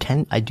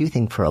 I do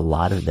think for a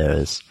lot of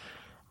those,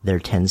 there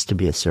tends to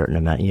be a certain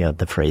amount,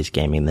 the phrase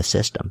gaming the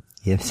system.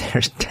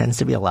 There tends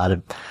to be a lot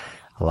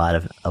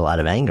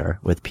of anger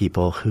with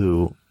people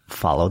who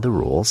follow the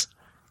rules,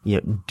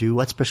 do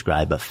what's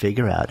prescribed, but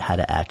figure out how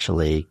to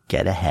actually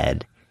get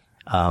ahead,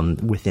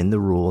 within the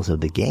rules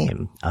of the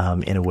game,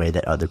 in a way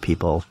that other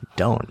people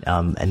don't.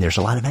 And there's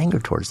a lot of anger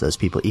towards those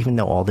people, even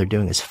though all they're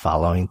doing is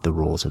following the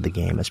rules of the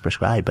game as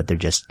prescribed, but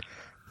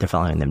they're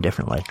following them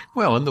differently.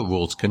 Well, and the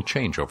rules can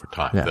change over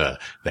time. Yeah.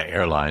 The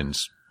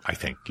airlines, I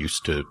think,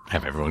 used to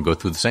have everyone go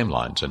through the same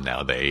lines, and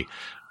now they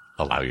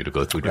allow you to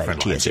go through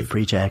different lines. TSA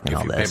PreCheck and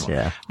all this,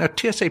 yeah. Now,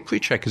 TSA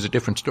PreCheck is a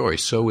different story.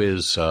 So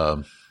is,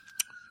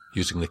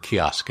 using the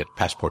kiosk at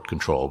passport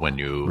control when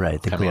you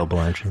the global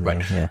entry.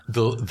 Right. Yeah.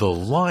 The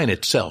line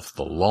itself,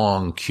 the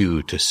long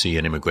queue to see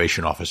an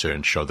immigration officer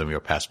and show them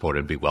your passport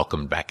and be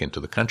welcomed back into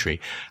the country,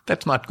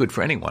 that's not good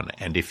for anyone.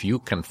 And if you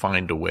can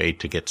find a way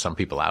to get some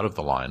people out of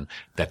the line,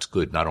 that's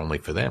good not only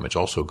for them, it's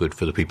also good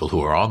for the people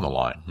who are on the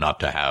line, not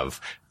to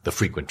have the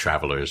frequent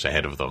travelers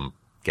ahead of them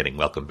getting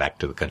welcomed back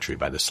to the country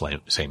by the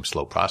same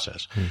slow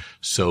process.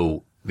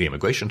 So the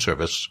immigration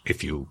service,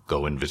 if you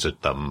go and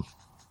visit them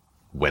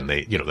when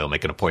they'll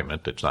make an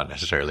appointment. It's not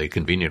necessarily a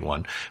convenient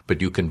one, but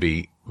you can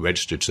be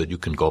registered so that you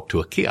can go up to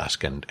a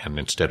kiosk and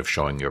instead of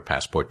showing your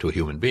passport to a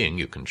human being,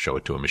 you can show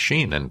it to a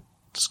machine and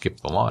skip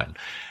the line.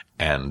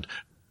 And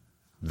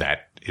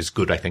that is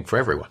good, I think, for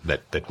everyone,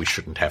 that we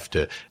shouldn't have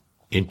to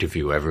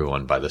interview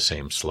everyone by the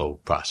same slow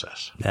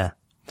process. Yeah.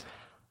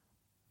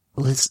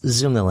 Let's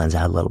zoom the lens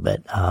out a little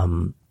bit.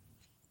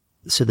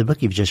 So the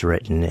book you've just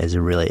written is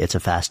it's a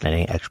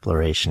fascinating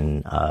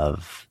exploration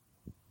of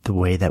the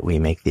way that we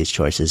make these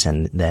choices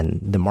and then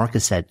the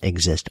markets that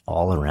exist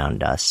all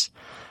around us,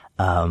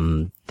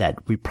 that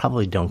we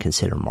probably don't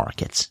consider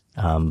markets.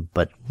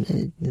 But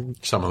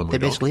some of them they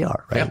basically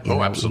are, right?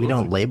 Yeah. Absolutely. We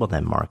don't label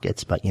them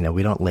markets, but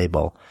we don't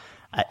label.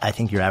 I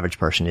think your average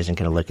person isn't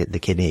going to look at the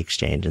kidney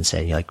exchange and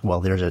say well,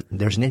 there's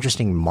an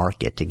interesting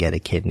market to get a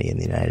kidney in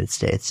the United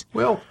States.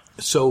 Well,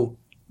 so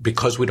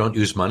because we don't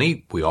use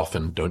money, we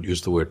often don't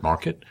use the word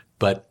market,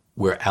 but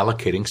we're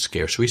allocating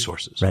scarce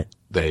resources. Right.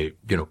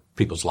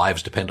 People's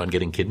lives depend on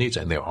getting kidneys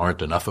and there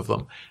aren't enough of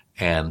them.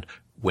 And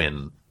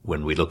when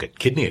we look at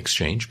kidney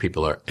exchange,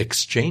 people are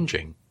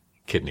exchanging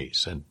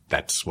kidneys, and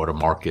that's what a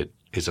market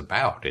is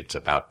about. It's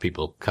about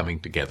people coming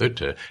together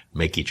to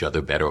make each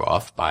other better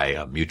off by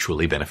a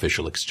mutually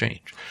beneficial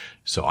exchange.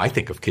 So I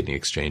think of kidney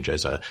exchange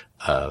as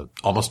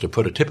almost a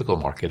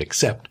prototypical market,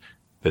 except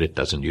that it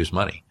doesn't use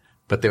money.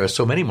 But there are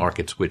so many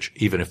markets which,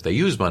 even if they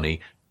use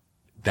money,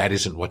 that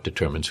isn't what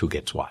determines who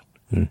gets what.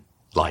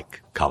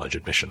 Like college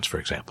admissions, for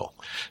example.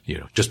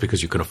 Just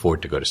because you can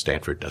afford to go to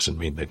Stanford doesn't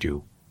mean that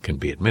you can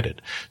be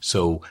admitted.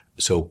 So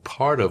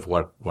part of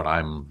what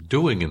I'm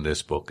doing in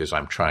this book is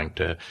I'm trying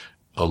to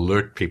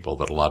alert people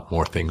that a lot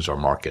more things are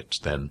markets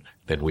than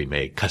we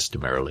may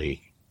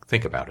customarily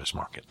think about as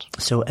markets.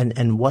 So,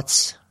 and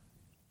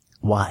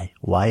why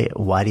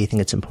do you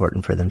think it's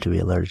important for them to be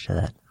alerted to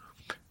that?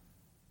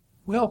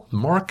 Well,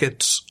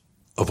 markets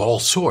of all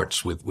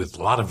sorts with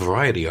a lot of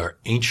variety are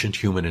ancient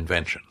human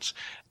inventions.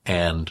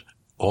 And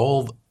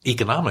all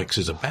economics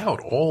is about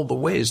all the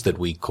ways that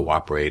we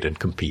cooperate and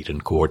compete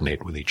and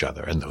coordinate with each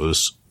other. And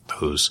those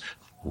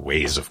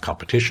ways of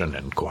competition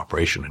and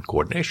cooperation and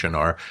coordination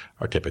are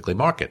typically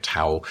markets.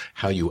 How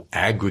you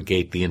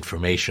aggregate the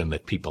information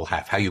that people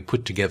have, how you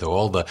put together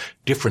all the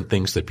different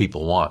things that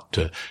people want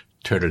to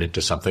turn it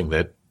into something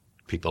that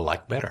people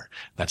like better.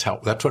 That's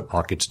what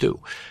markets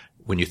do.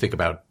 When you think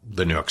about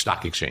the New York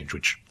Stock Exchange,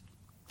 which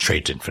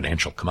trades in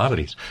financial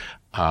commodities,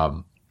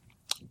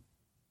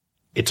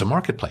 it's a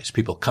marketplace.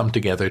 People come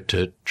together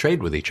to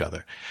trade with each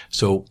other.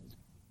 So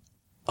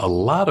a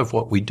lot of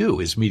what we do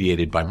is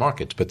mediated by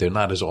markets, but they're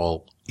not as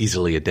all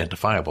easily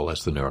identifiable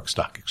as the New York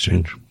Stock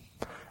Exchange.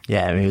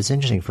 Yeah, I mean, it was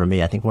interesting for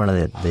me. I think one of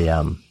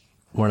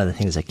the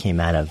things that came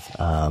out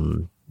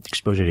of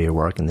exposure to your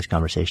work in this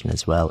conversation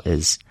as well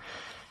is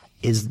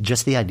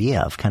just the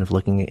idea of kind of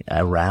looking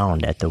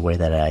around at the way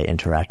that I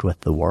interact with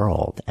the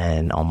world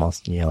and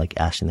almost, like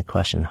asking the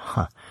question,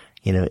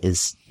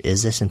 is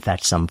this in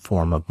fact some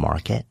form of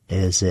market?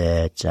 Is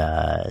it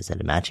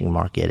a matching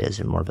market? Is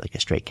it more of like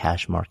a straight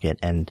cash market?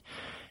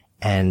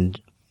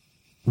 And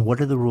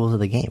what are the rules of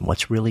the game?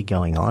 What's really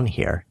going on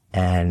here?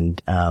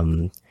 And,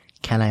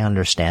 can I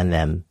understand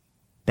them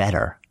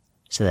better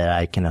so that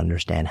I can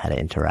understand how to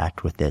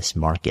interact with this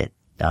market,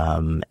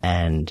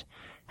 and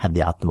have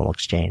the optimal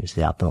exchange,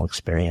 the optimal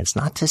experience,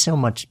 not to so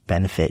much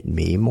benefit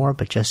me more,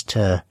 but just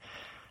to,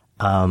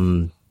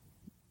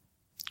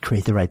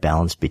 create the right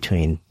balance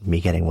between me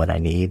getting what I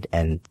need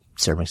and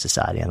serving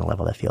society on a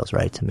level that feels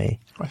right to me.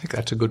 I think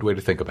that's a good way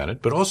to think about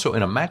it. But also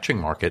in a matching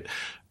market,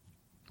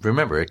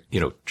 remember,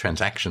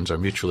 transactions are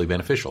mutually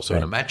beneficial. So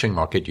in a matching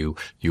market,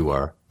 you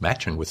are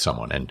matching with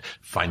someone and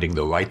finding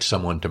the right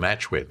someone to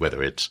match with,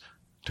 whether it's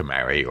to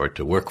marry or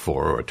to work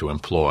for or to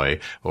employ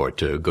or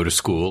to go to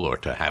school or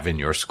to have in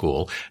your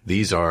school.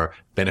 These are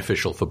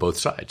beneficial for both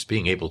sides.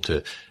 Being able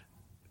to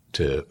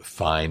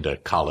find a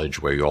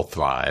college where you'll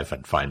thrive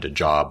and find a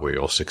job where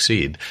you'll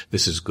succeed.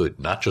 This is good,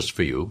 not just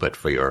for you, but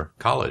for your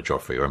college or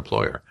for your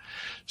employer.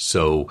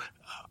 So,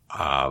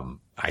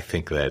 I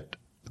think that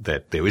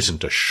there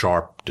isn't a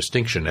sharp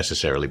distinction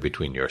necessarily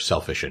between your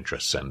selfish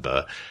interests and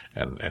the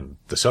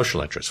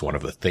social interests. One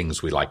of the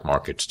things we like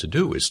markets to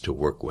do is to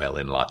work well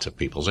in lots of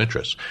people's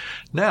interests.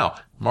 Now,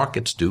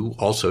 markets do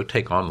also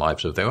take on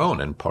lives of their own.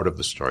 And part of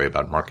the story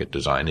about market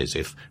design is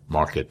if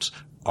markets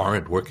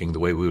aren't working the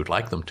way we would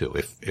like them to,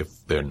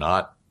 if they're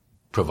not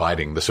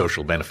providing the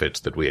social benefits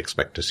that we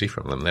expect to see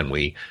from them, then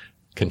we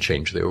can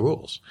change their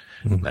rules.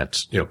 Mm-hmm.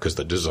 That's, because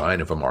the design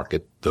of a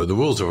market, the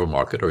rules of a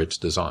market are its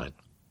design.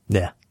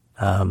 Yeah.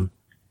 And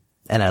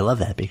I love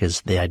that because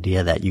the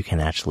idea that you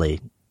can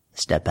actually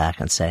step back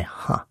and say,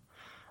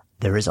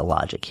 there is a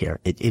logic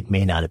here. It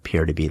may not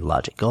appear to be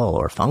logical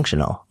or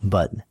functional,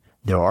 but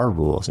there are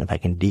rules. And if I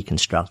can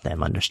deconstruct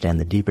them, understand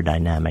the deeper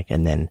dynamic,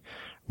 and then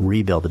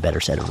rebuild a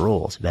better set of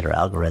rules, a better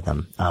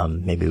algorithm,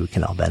 maybe we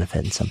can all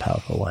benefit in some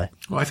powerful way.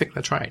 Well, I think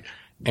that's right.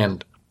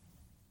 And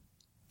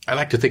I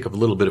like to think of a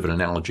little bit of an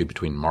analogy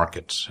between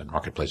markets and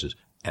marketplaces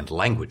and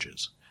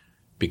languages,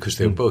 because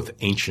they're both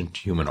ancient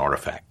human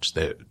artifacts.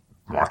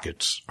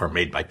 Markets are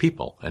made by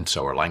people, and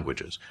so are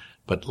languages.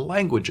 But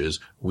languages,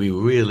 we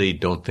really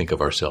don't think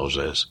of ourselves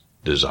as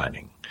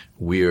designing.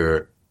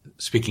 We're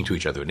speaking to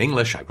each other in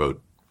English. I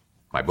wrote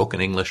my book in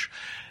English.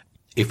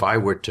 If I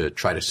were to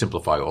try to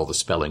simplify all the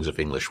spellings of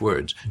English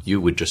words, you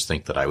would just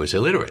think that I was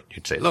illiterate.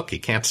 You'd say, look, he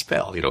can't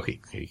spell.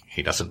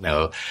 He doesn't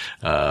know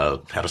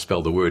how to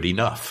spell the word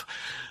enough.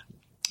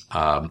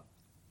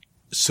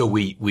 So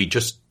we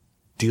just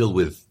deal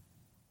with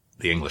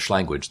the English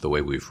language the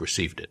way we've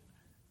received it.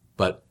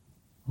 But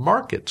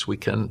markets we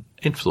can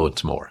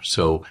influence more.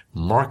 So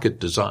market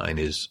design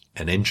is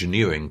an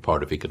engineering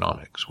part of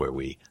economics where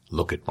we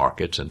look at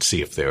markets and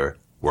see if they're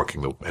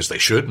working as they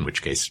should, in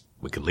which case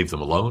we can leave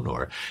them alone,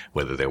 or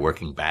whether they're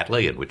working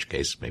badly, in which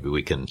case maybe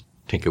we can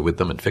tinker with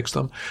them and fix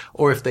them,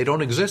 or if they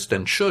don't exist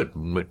and should,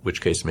 in which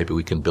case maybe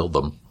we can build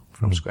them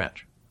from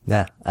scratch.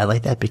 Yeah, I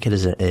like that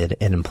because it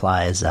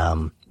implies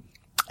I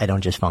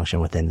don't just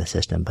function within the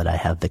system, but I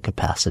have the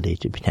capacity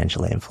to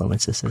potentially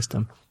influence the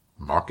system.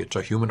 Markets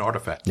are human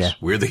artifacts. Yeah.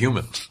 We're the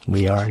humans.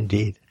 We are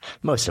indeed.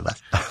 Most of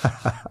us.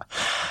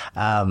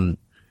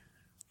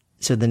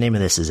 So the name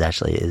of this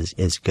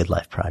is Good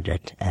Life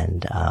Project.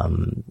 And,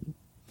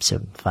 so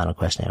final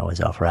question I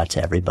always offer out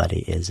to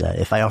everybody is,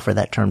 if I offer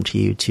that term to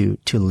you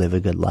to live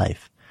a good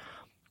life,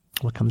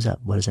 what comes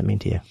up? What does that mean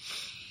to you?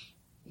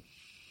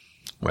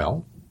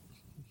 Well,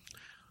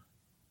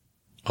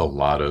 a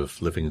lot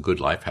of living a good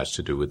life has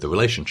to do with the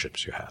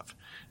relationships you have.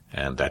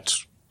 And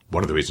that's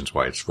one of the reasons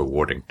why it's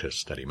rewarding to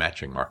study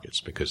matching markets,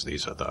 because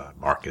these are the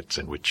markets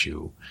in which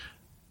you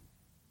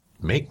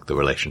make the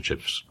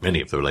relationships,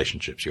 many of the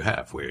relationships you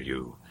have, where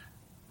you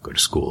go to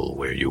school,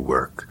 where you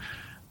work,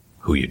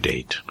 who you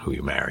date, who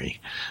you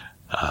marry.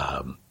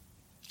 And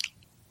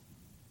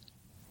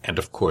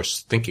of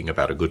course, thinking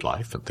about a good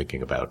life and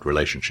thinking about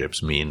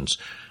relationships means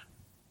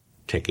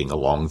taking a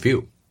long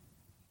view.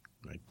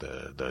 Right?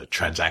 The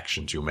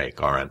transactions you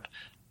make aren't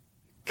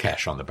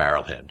cash on the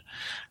barrelhead.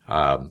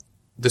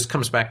 This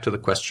comes back to the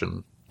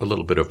question a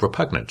little bit of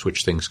repugnance.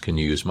 Which things can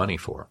you use money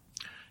for?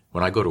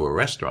 When I go to a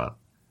restaurant,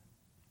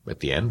 at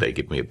the end, they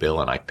give me a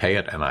bill and I pay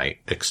it and I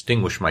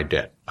extinguish my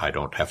debt. I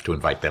don't have to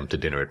invite them to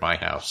dinner at my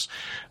house.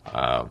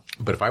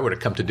 But if I were to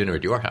come to dinner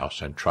at your house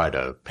and try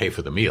to pay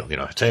for the meal,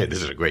 say,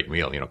 this is a great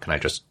meal, can I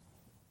just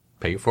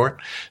pay you for it?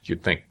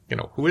 You'd think,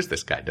 who is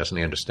this guy? Doesn't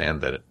he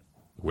understand that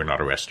we're not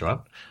a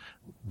restaurant?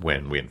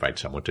 When we invite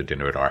someone to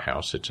dinner at our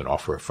house, it's an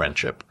offer of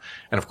friendship.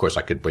 And of course,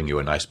 I could bring you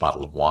a nice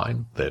bottle of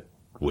wine that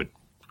would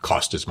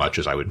cost as much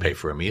as I would pay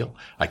for a meal.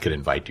 I could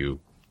invite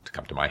you to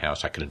come to my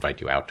house. I could invite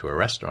you out to a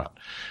restaurant.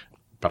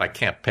 But I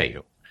can't pay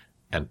you.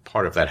 And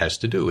part of that has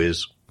to do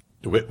is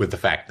with the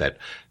fact that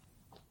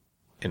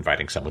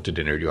inviting someone to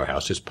dinner at your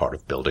house is part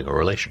of building a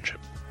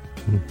relationship.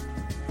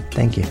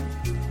 Thank you.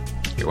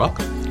 You're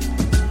welcome.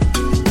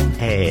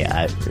 Hey,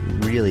 I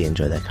really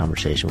enjoyed that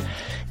conversation.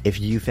 If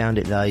you found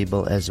it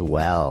valuable as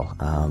well,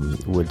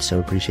 would so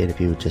appreciate if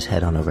you would just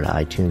head on over to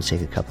iTunes,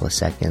 take a couple of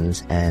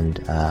seconds,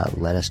 and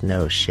let us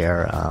know.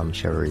 Share a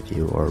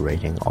review or a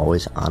rating.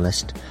 Always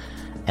honest.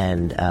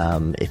 And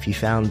if you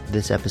found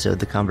this episode,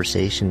 the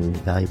conversation,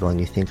 valuable, and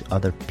you think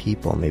other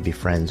people, maybe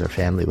friends or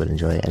family, would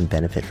enjoy it and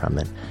benefit from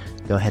it,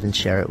 go ahead and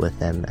share it with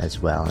them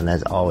as well. And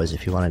as always,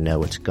 if you want to know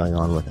what's going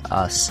on with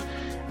us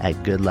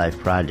at Good Life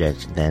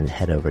Project, then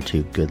head over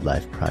to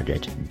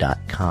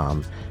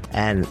goodlifeproject.com.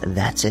 And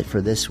that's it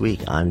for this week.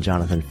 I'm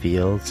Jonathan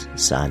Fields,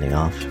 signing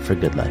off for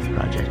Good Life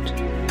Project.